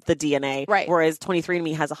of the DNA, whereas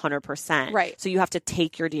 23andMe has 100%. Right. So you have to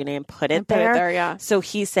take your DNA and put it there. Yeah. So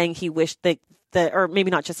he's saying he wished or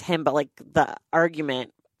maybe not just him, but like the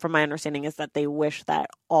argument from my understanding, is that they wish that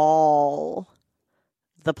all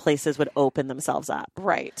the places would open themselves up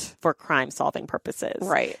for crime-solving purposes.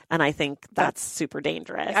 Right. And I think that's super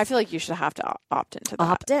dangerous. I feel like you should have to opt into that.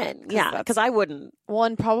 Opt in, yeah, because I wouldn't. Well,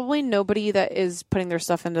 and probably nobody that is putting their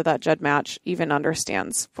stuff into that Jed match even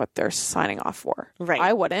understands what they're signing off for. Right.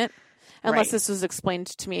 I wouldn't. Unless this was explained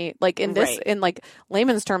to me, like, in this, in, like,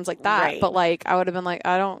 layman's terms like that. Right. But, like, I would have been like,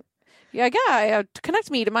 I don't. Yeah,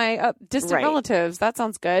 connect me to my distant relatives. That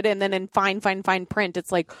sounds good. And then in fine print,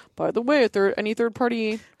 it's like, by the way, any third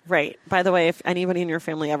party. Right. By the way, if anybody in your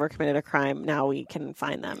family ever committed a crime, now we can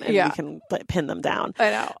find them and we can pin them down. I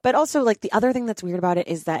know. But also, like, the other thing that's weird about it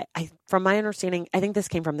is that, from my understanding, I think this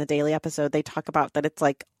came from the Daily episode, they talk about that it's,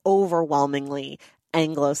 like, overwhelmingly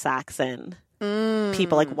Anglo-Saxon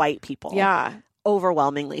people, like white people. Yeah.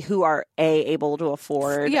 Overwhelmingly, who are able to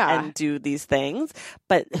afford and do these things,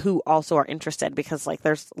 but who also are interested, because like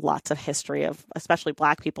there's lots of history of especially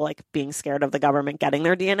Black people like being scared of the government getting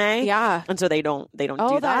their DNA. Yeah. And so they don't do that.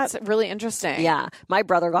 Oh, that's really interesting. Yeah. My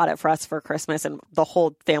brother got it for us for Christmas, and the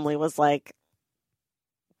whole family was like,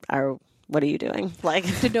 what are you doing? Like,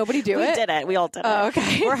 did nobody do it? We did it. We all did it. Oh,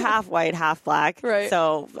 okay. We're half white, half Black. Right.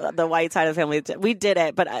 So the white side of the family, we did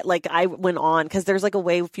it. But like, I went on, because there's like a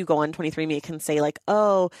way, if you go on 23andMe, it can say like,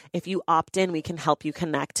 oh, if you opt in, we can help you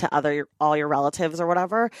connect to all your relatives or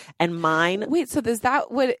whatever. And mine. Wait, so does that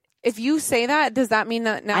if you say that, does that mean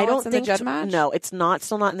that now I don't it's in think the Jed match? No, it's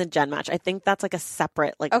still not in the Jed match. I think that's like a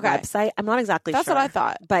separate website. I'm not exactly That's sure. what I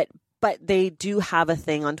thought. But they do have a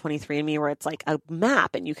thing on 23andMe where it's like a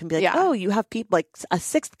map, and you can be like, oh, you have people like a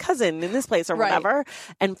sixth cousin in this place or whatever.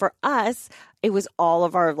 And for us, it was all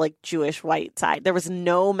of our like Jewish white side. There was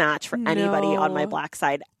no match for anybody on my Black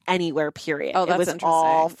side anywhere, period. Oh, that's it was interesting.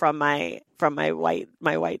 all from my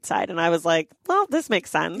white side. And I was like, well, this makes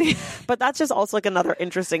sense. But that's just also like another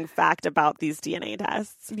interesting fact about these DNA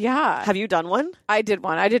tests. Yeah. Have you done one? I did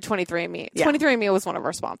one. I did 23andMe. Yeah. 23andMe was one of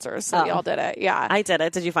our sponsors, so we all did it. Yeah. I did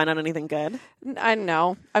it. Did you find out anything good? I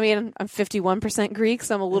know. I mean, I'm 51% Greek,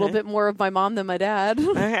 so I'm a little bit more of my mom than my dad.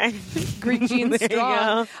 Okay. Greek genes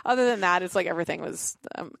strong. Other than that, it's like everything was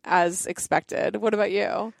as expected. What about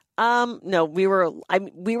you? No, we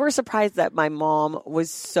were surprised that my mom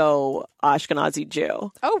was so Ashkenazi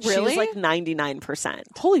Jew. Oh, really? She was like 99%.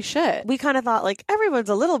 Holy shit. We kind of thought like everyone's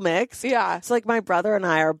a little mixed. Yeah. So like my brother and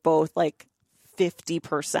I are both like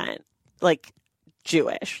 50% like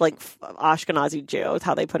Jewish, like Ashkenazi Jew is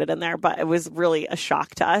how they put it in there. But it was really a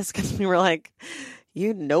shock to us, because we were like,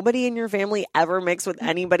 nobody in your family ever mixed with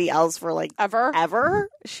anybody else for like ever.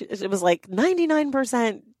 It was like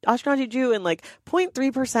 99% Ashkenazi Jew and like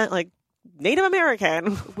 0.3% like Native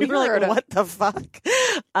American. We were like, what the fuck?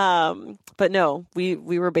 But no, we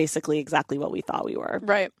were basically exactly what we thought we were.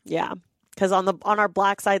 Right. Yeah. Because on our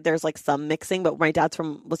Black side, there's like some mixing, but my dad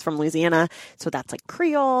was from Louisiana, so that's like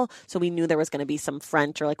Creole. So we knew there was going to be some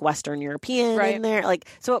French or like Western European in there. Like,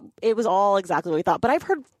 so it was all exactly what we thought. But I've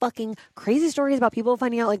heard fucking crazy stories about people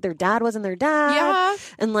finding out like their dad wasn't their dad,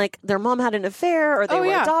 and like their mom had an affair, or they were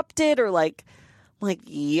adopted, or like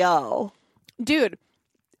yo, dude,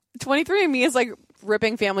 23andMe is like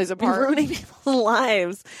ripping families apart, ruining people's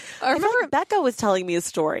lives. I remember Becca was telling me a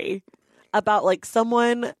story about like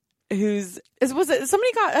someone. Was it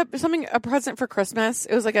somebody got a present for Christmas?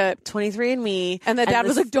 It was like a 23andMe, and the dad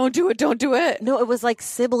was like, "Don't do it." No, it was like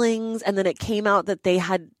siblings, and then it came out that they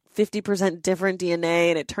had 50% different DNA,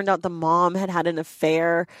 and it turned out the mom had an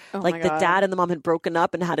affair. Like the dad and the mom had broken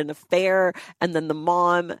up and had an affair, and then the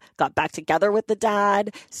mom got back together with the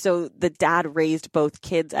dad. So the dad raised both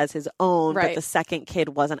kids as his own, but the second kid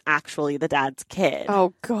wasn't actually the dad's kid.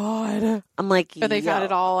 Oh God! I'm like, and they found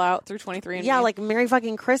it all out through 23andMe. Yeah, like Merry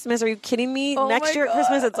fucking Christmas. Are you kidding me? Oh Next year at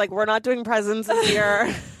Christmas, it's like we're not doing presents this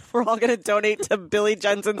year. We're all going to donate to Billy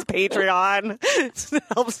Jensen's Patreon to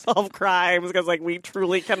help solve crimes, because like we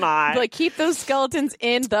truly cannot. Like, keep those skeletons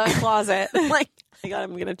in the closet. Like, oh my God,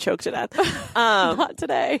 I'm going to choke to death. Not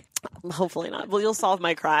today. Hopefully not. Well, you'll solve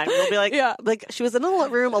my crime. You'll be like, like she was in a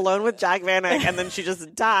room alone with Jack Vanek, and then she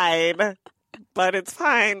just died. But it's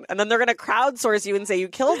fine. And then they're going to crowdsource you and say you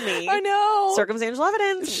killed me. I know. Circumstantial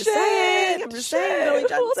evidence. I'm just saying. Billy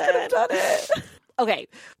Jensen. Who else could have done it? Okay.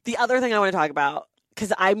 The other thing I want to talk about,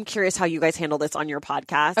 because I'm curious how you guys handle this on your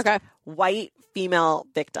podcast. Okay. White female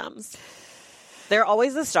victims. They're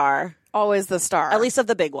always the star. Always the star. At least of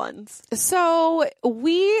the big ones. So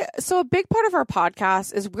a big part of our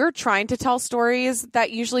podcast is we're trying to tell stories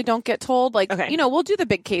that usually don't get told. Like, we'll do the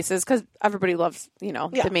big cases because everybody loves,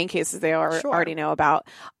 the main cases they already know about.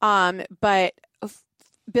 But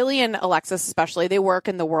Billy and Alexis especially, they work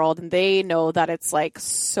in the world and they know that it's like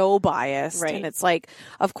so biased. Right. And it's like,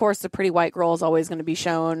 of course, the pretty white girl is always going to be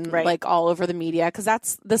shown like all over the media because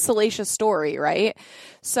that's the salacious story, right?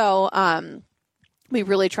 So we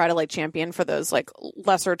really try to like champion for those like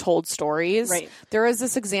lesser told stories. Right. There is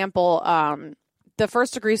this example, the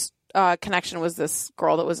first degree connection was this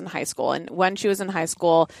girl that was in high school. And when she was in high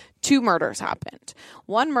school, 2 murders happened.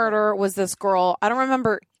 One murder was this girl, I don't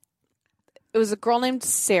remember. It was a girl named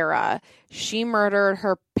Sarah. She murdered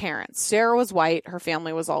her parents. Sarah was white. Her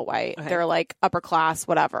family was all white. Okay. They're like upper class,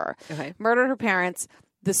 whatever. Okay. Murdered her parents.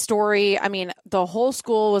 The story, I mean, the whole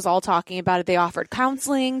school was all talking about it. They offered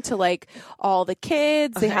counseling to like all the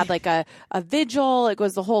kids. Okay. They had like a vigil. It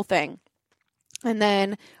was the whole thing. And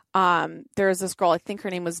then there was this girl, I think her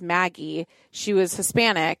name was Maggie. She was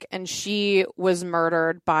Hispanic and she was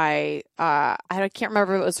murdered by, I can't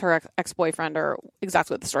remember if it was her ex-boyfriend or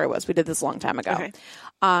exactly what the story was. We did this a long time ago.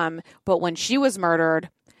 Okay. But when she was murdered,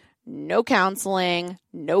 no counseling,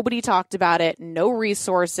 nobody talked about it, no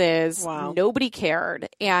resources, nobody cared.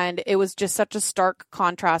 And it was just such a stark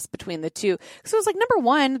contrast between the two. So it was like, number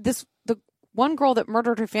one, the one girl that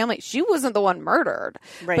murdered her family, she wasn't the one murdered,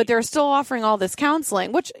 but they're still offering all this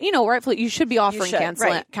counseling, which, you know, rightfully you should be offering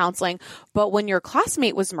counseling. But when your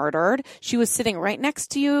classmate was murdered, she was sitting right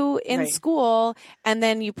next to you in school, and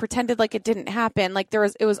then you pretended like it didn't happen. Like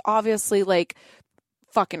it was obviously like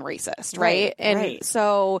fucking racist, right? And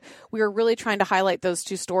so we were really trying to highlight those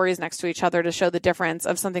 2 stories next to each other to show the difference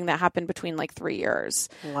of something that happened between like 3 years.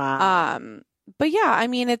 Wow. But yeah, I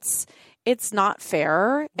mean, it's not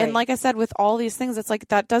fair. Right. And like I said, with all these things, it's like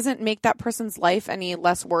that doesn't make that person's life any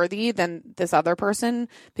less worthy than this other person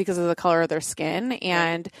because of the color of their skin.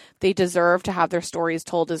 And they deserve to have their stories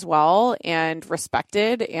told as well and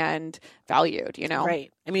respected and valued, you know?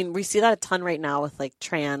 Right. I mean, we see that a ton right now with like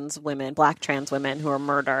Black trans women who are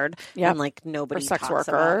murdered and like nobody sex talks workers.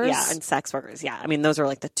 About. Yeah. And sex workers. Yeah. I mean, those are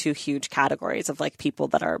like the 2 huge categories of like people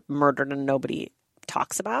that are murdered and nobody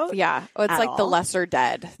talks about. Yeah. It's like the lesser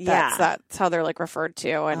dead. That's how they're like referred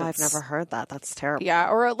to. And I've never heard that. That's terrible. Yeah.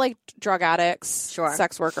 Or like drug addicts,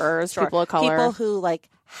 sex workers, people of color. People who like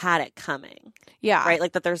had it coming. Yeah. Right?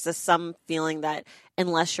 Like that there's some feeling that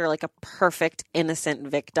unless you're like a perfect innocent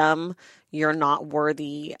victim, you're not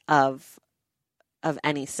worthy of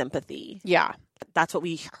any sympathy. Yeah. That's what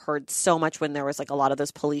we heard so much when there was like a lot of those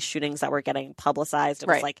police shootings that were getting publicized. It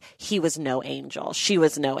was like, he was no angel. She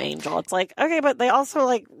was no angel. It's like, okay, but they also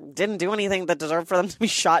like didn't do anything that deserved for them to be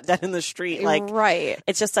shot dead in the street. Like,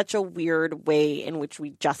 it's just such a weird way in which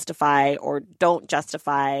we justify or don't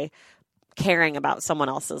justify caring about someone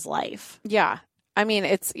else's life. Yeah. I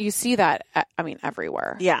mean, you see that,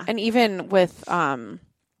 everywhere. Yeah. And even with,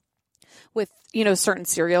 you know, certain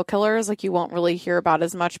serial killers, like you won't really hear about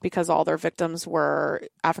as much because all their victims were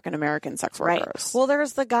African-American sex workers. Right. Well,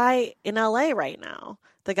 there's the guy in LA right now,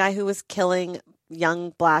 the guy who was killing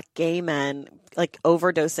young Black gay men, like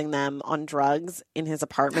overdosing them on drugs in his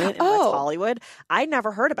apartment in West Hollywood. I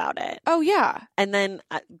never heard about it. Oh, yeah. And then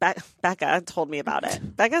Becca told me about it.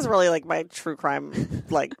 Becca's really like my true crime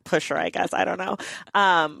like pusher, I guess. I don't know.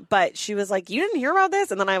 But she was like, you didn't hear about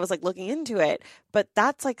this? And then I was like looking into it. But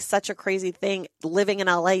that's like such a crazy thing. Living in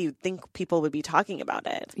LA, you'd think people would be talking about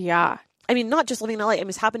it. Yeah. I mean, not just living in LA. I mean,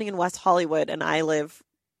 it's happening in West Hollywood, and I live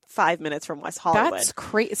 5 minutes from West Hollywood. That's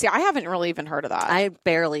crazy. See, I haven't really even heard of that. I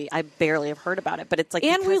barely have heard about it, but it's like,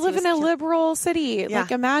 and we live in a liberal city. Yeah.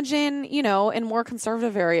 Like, imagine, you know, in more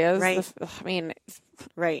conservative areas. Right.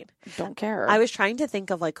 Right. Don't care. I was trying to think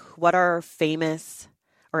of like what are famous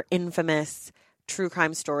or infamous true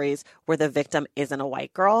crime stories where the victim isn't a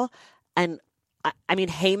white girl, and I mean,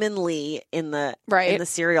 Haymon Lee in the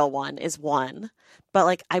serial one is one, but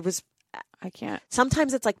like I can't.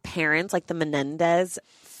 Sometimes it's like parents, like the Menendez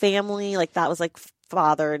family, like that was like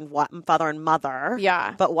father and mother,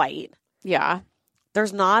 but white. Yeah.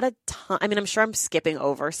 There's not a ton. I mean, I'm sure I'm skipping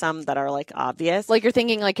over some that are like obvious. Like you're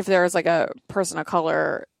thinking like if there was like a person of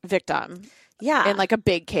color victim, in like a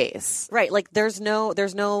big case, right? Like there's no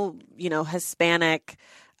you know Hispanic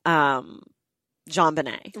JonBenet,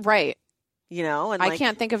 right? You know, and I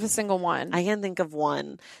can't think of a single one. I can't think of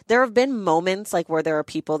one. There have been moments like where there are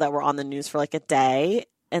people that were on the news for like a day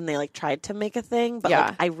and they like tried to make a thing, but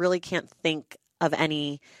like I really can't think of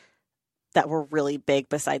any that were really big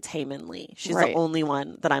besides Haymon Lee. She's the only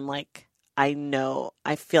one that I'm like,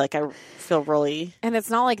 I feel like I feel really... And it's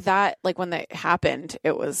not like that, like when that happened,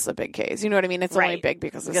 it was a big case. You know what I mean? It's only big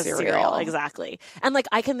because of serial. Exactly. And like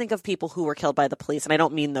I can think of people who were killed by the police, and I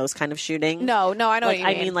don't mean those kind of shootings. No, I know like, what you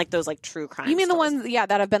mean. I mean like those like true crime You mean stories. the ones,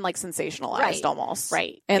 that have been like sensationalized almost.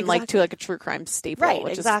 Right. And like to like a true crime staple,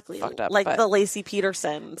 which is fucked up. Like the Lacey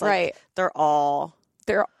Petersons. Like, they're all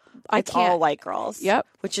white girls. Yep.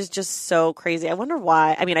 Which is just so crazy. I wonder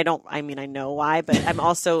why. I know why, but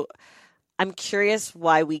I'm curious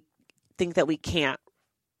why we think that we can't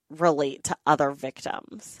relate to other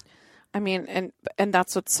victims. I mean, and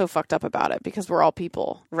that's what's so fucked up about it, because we're all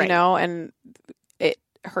people, you know, and it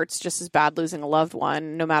hurts just as bad losing a loved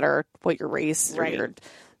one, no matter what your race or your,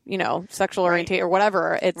 sexual orientation or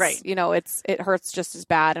whatever. It's, it hurts just as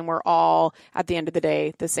bad, and we're all at the end of the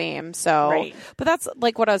day the same. So, but that's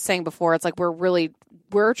like what I was saying before. It's like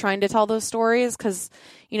we're trying to tell those stories because,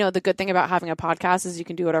 the good thing about having a podcast is you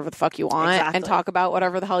can do whatever the fuck you want and talk about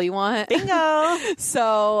whatever the hell you want. Bingo.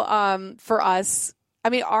 So, for us, I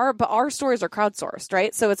mean, our stories are crowdsourced,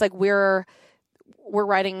 right? So it's like we're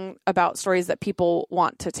writing about stories that people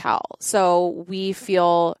want to tell. So we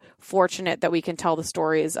feel fortunate that we can tell the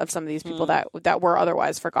stories of some of these people that were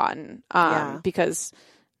otherwise forgotten, because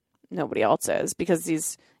nobody else is. Because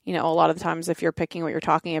these, a lot of the times if you're picking what you're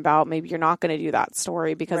talking about, maybe you're not going to do that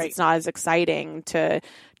story because it's not as exciting to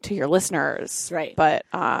your listeners. Right. But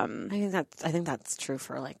I think that's true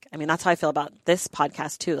for that's how I feel about this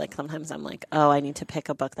podcast too. Like sometimes I'm like, oh, I need to pick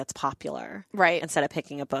a book that's popular. Right. Instead of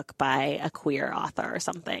picking a book by a queer author or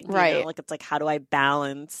something. Right. Like it's like, how do I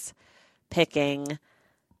balance picking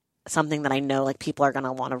something that I know like people are going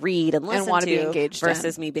to want to read and listen want to be engaged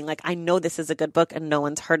versus me being like, I know this is a good book and no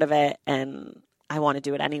one's heard of it and I want to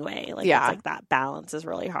do it anyway. Like, it's like that balance is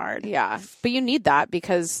really hard. Yeah. But you need that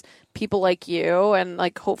because people like you and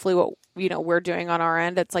like hopefully what, we're doing on our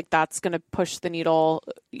end, it's like that's going to push the needle,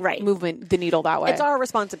 the needle that way. It's our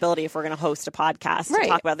responsibility if we're going to host a podcast to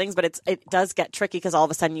talk about things, but it does get tricky because all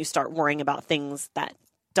of a sudden you start worrying about things that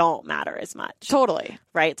don't matter as much. Totally.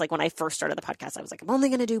 Right? It's like when I first started the podcast, I was like, I'm only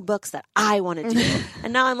going to do books that I want to do.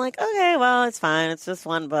 And now I'm like, okay, well, it's fine. It's just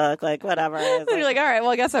one book. Like, whatever. You're like, all right,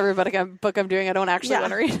 well, I guess every book I'm doing I don't actually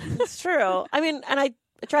want to read. It's true. I mean, and I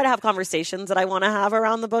try to have conversations that I want to have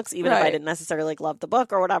around the books, even if I didn't necessarily love the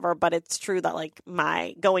book or whatever. But it's true that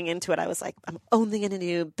my going into it, I was like, I'm only going to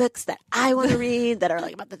do books that I want to read that are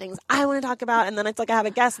like about the things I want to talk about. And then it's like I have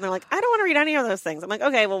a guest and they're like, I don't want to read any of those things. I'm like,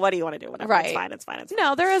 okay, well, what do you want to do? Whatever. It's fine. It's fine.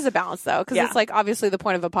 No, there is a balance though, because it's like obviously the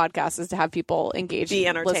point of a podcast is to have people engage, be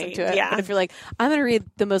and entertained. listen to it. Yeah. But if you're like, I'm going to read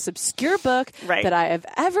the most obscure book that I have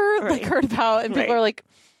ever heard about, and people are like,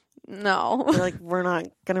 no. We're like, we're not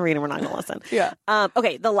going to read and we're not going to listen. Yeah.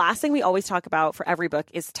 Okay. The last thing we always talk about for every book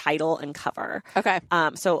is title and cover. Okay.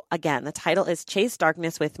 So again, the title is Chase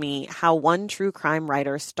Darkness with Me, How One True Crime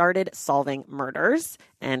Writer Started Solving Murders.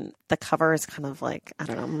 And the cover is kind of like, I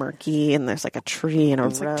don't know, murky, and there's like a tree and a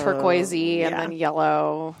road. Like turquoisey and then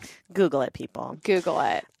yellow. Google it, people. Google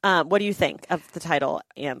it. What do you think of the title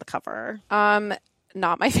and the cover?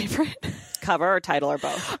 Not my favorite. Cover or title or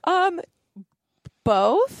both?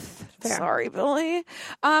 Both. Fair. Sorry, Billy.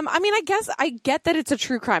 I mean, I guess I get that it's a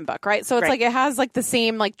true crime book, right? So it's like it has like the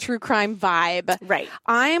same like true crime vibe. Right.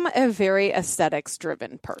 I'm a very aesthetics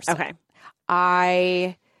driven person. Okay.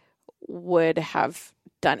 I would have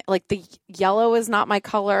done it. Like the yellow is not my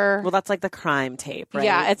color. Well, that's like the crime tape, right?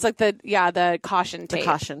 Yeah, it's like the caution tape. The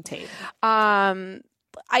caution tape. I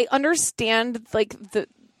understand like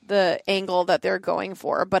the angle that they're going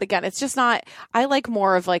for, but again, it's just not. I like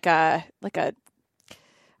more of like a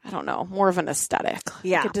I don't know, more of an aesthetic,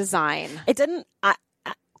 like a design. It didn't.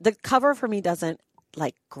 The cover for me doesn't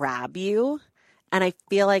like grab you, and I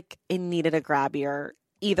feel like it needed a grabbier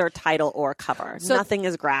either title or cover. So nothing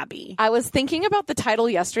is grabby. I was thinking about the title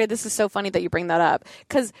yesterday. This is so funny that you bring that up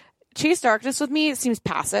because Chase Darkness with Me seems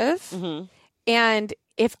passive, and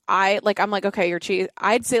if I'm like, okay,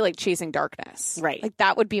 I'd say like Chasing Darkness. Right. Like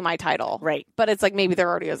that would be my title. Right. But it's like maybe there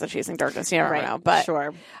already is a Chasing Darkness. You never know. But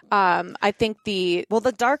sure. I think the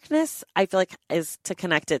darkness, I feel like, is to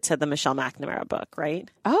connect it to the Michelle McNamara book,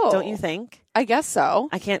 right? Oh. Don't you think? I guess so.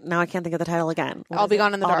 I can't think of the title again. I'll Be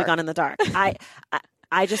Gone in the Dark. I'll Be Gone in the Dark.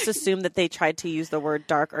 I just assumed that they tried to use the word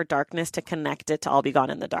dark or darkness to connect it to I'll Be Gone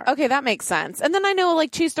in the Dark. Okay, that makes sense. And then I know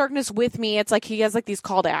like Chase Darkness with Me, it's like he has like these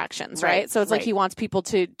call to actions, right? So it's like he wants people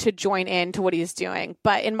to join in to what he's doing.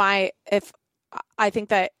 But I think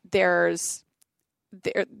that there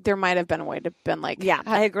might have been a way to been like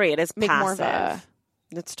I agree. It is make passive. More of a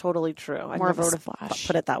it's totally true. More of a splash.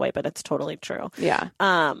 Put it that way, but it's totally true. Yeah.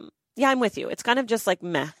 Yeah, I'm with you. It's kind of just like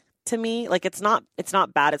meh to me. Like, it's not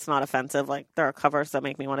bad. It's not offensive. Like, there are covers that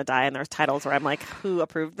make me want to die, and there's titles where I'm like, who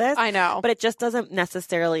approved this? I know. But it just doesn't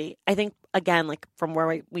necessarily, I think, again, like from where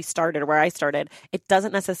I started, it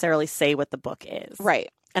doesn't necessarily say what the book is. Right.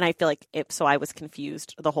 And I feel like so I was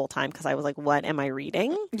confused the whole time because I was like, what am I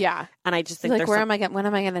reading? Yeah. And I just think like, when am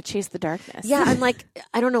I going to chase the darkness? Yeah. I'm like,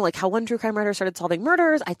 I don't know, like how one true crime writer started solving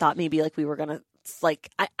murders. I thought maybe like we were going to like,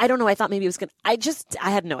 I don't know. I thought maybe it was going to, I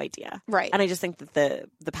had no idea. Right. And I just think that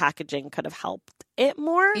the packaging could have helped it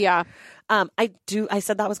more. Yeah. I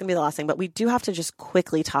said that was going to be the last thing, but we do have to just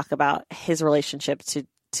quickly talk about his relationship to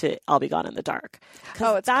I'll Be Gone in the Dark.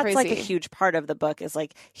 Oh, it's that's crazy. like a huge part of the book is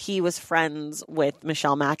like he was friends with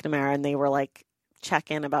Michelle McNamara and they were like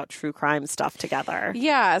check in about true crime stuff together.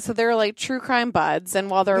 Yeah, so they're like true crime buds, and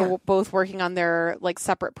while they're both working on their like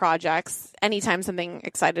separate projects, anytime something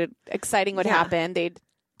exciting would happen, they'd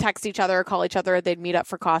text each other, call each other, they'd meet up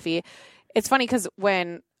for coffee. It's funny because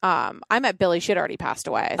when I met Billy, she had already passed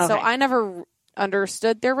away, so I never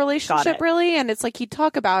understood their relationship really, and it's like he'd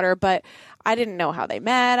talk about her, but I didn't know how they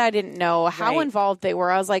met. I didn't know how involved they were.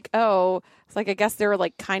 I was like, oh, it's like I guess they were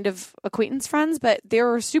like kind of acquaintance friends, but they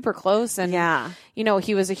were super close. And you know,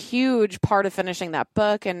 he was a huge part of finishing that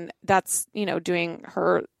book, and that's, you know, doing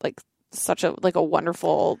her like such a like a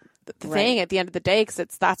wonderful thing at the end of the day,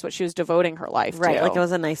 because that's what she was devoting her life to. Like it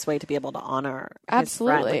was a nice way to be able to honor his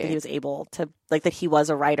friend, like that he was able to, like that he was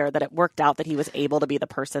a writer, that it worked out that he was able to be the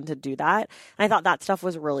person to do that. And I thought that stuff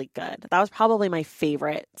was really good. That was probably my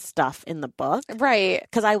favorite stuff in the book, right?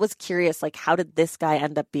 Because I was curious, like, how did this guy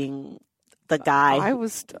end up being the guy?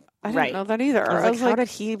 I didn't know that either. I was like, how did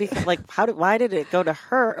he become, like, why did it go to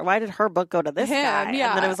her? Why did her book go to this guy? Yeah.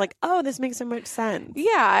 And then I was like, oh, this makes so much sense.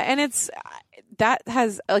 Yeah. And that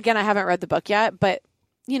has, again, I haven't read the book yet, but,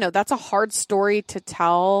 you know, that's a hard story to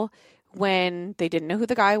tell when they didn't know who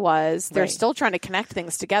the guy was. They're still trying to connect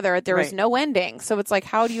things together. There was no ending. So it's like,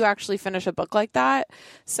 how do you actually finish a book like that?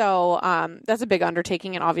 So that's a big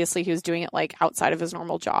undertaking. And obviously he was doing it like outside of his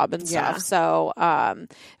normal job and stuff. So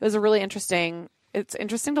it was a really interesting. It's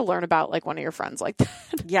interesting to learn about like one of your friends like that.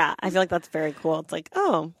 Yeah, I feel like that's very cool. It's like,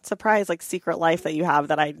 oh, surprise, like secret life that you have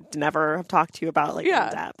that I never have talked to you about like in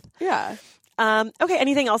depth. Yeah. Okay,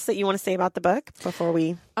 anything else that you want to say about the book before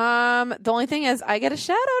we... The only thing is I get a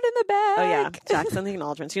shout out in the back. Oh yeah, Jackson the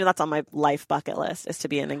acknowledgements. You know, that's on my life bucket list, is to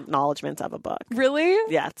be an acknowledgement of a book. Really?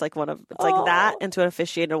 Yeah, it's like like that, and to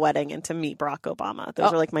officiate a wedding, and to meet Barack Obama.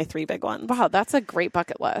 Those are like my three big ones. Wow, that's a great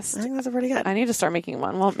bucket list. I think that's pretty good. I need to start making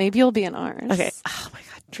one. Well, maybe you'll be in ours. Okay. Oh my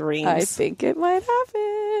God, dreams. I think it might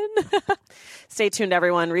happen. Stay tuned,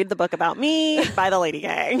 everyone. Read the book about me by the Lady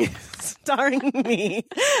Gang, starring me.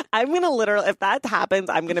 I'm going to literally, if that happens,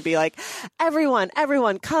 I'm going to be like, everyone,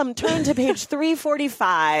 come turn to page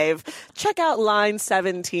 345. Check out line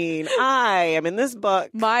 17. I am in this book.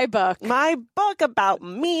 My book About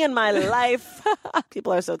me and my life.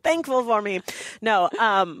 People are so thankful for me. No,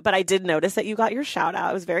 but I did notice that you got your shout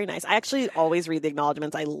out. It was very nice. I actually always read the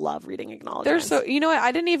acknowledgements. I love reading acknowledgements. They're so, you know what?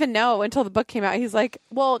 I didn't even know until the book came out. He's like,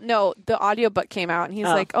 well, no, the audiobook came out, and he's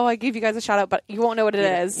like, oh, I gave you guys a shout out, but you won't know what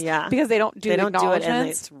it is. Yeah. Because they don't do acknowledgements. And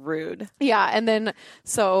it's rude. Yeah. And then,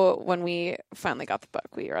 so when we finally got the book,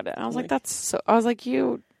 we read it. And I was like,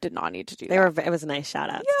 you did not need to do that. It was a nice shout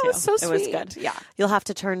out. Yeah, it was so sweet. It was good. Yeah. You'll have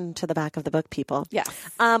to turn to the back of the book, people. Yes.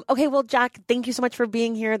 Okay, well, Jack, thank you so much for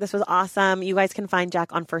being here. This was awesome. You guys can find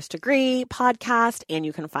Jack on First Degree podcast, and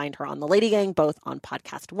you can find her on The Lady Gang, both on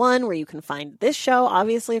Podcast One, where you can find this show.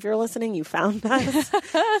 Obviously, if you're listening, you found us.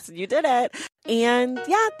 So you did it. And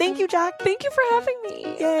yeah, thank you, Jack. Thank you for having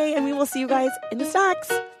me. Yay. And we will see you guys in the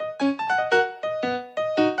stacks.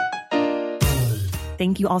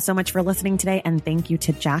 Thank you all so much for listening today, and thank you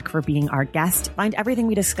to Jack for being our guest. Find everything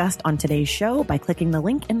we discussed on today's show by clicking the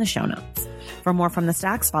link in the show notes. For more from The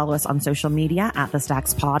Stacks, follow us on social media at The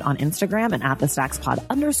Stacks Pod on Instagram and at The Stacks Pod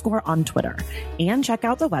 _ on Twitter. And check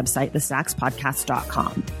out the website,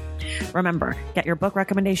 thestackspodcast.com. Remember, get your book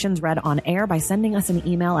recommendations read on air by sending us an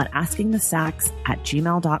email at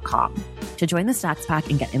askingthestacks@gmail.com. To join the Stacks Pack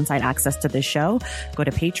and get inside access to this show, go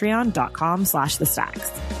to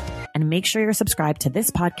patreon.com/thestacks. And make sure you're subscribed to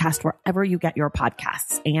this podcast wherever you get your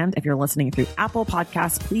podcasts. And if you're listening through Apple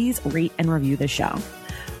Podcasts, please rate and review the show.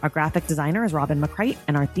 Our graphic designer is Robin McCrite,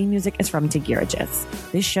 and our theme music is from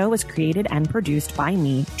Tegirages. This show was created and produced by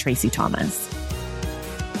me, Tracy Thomas.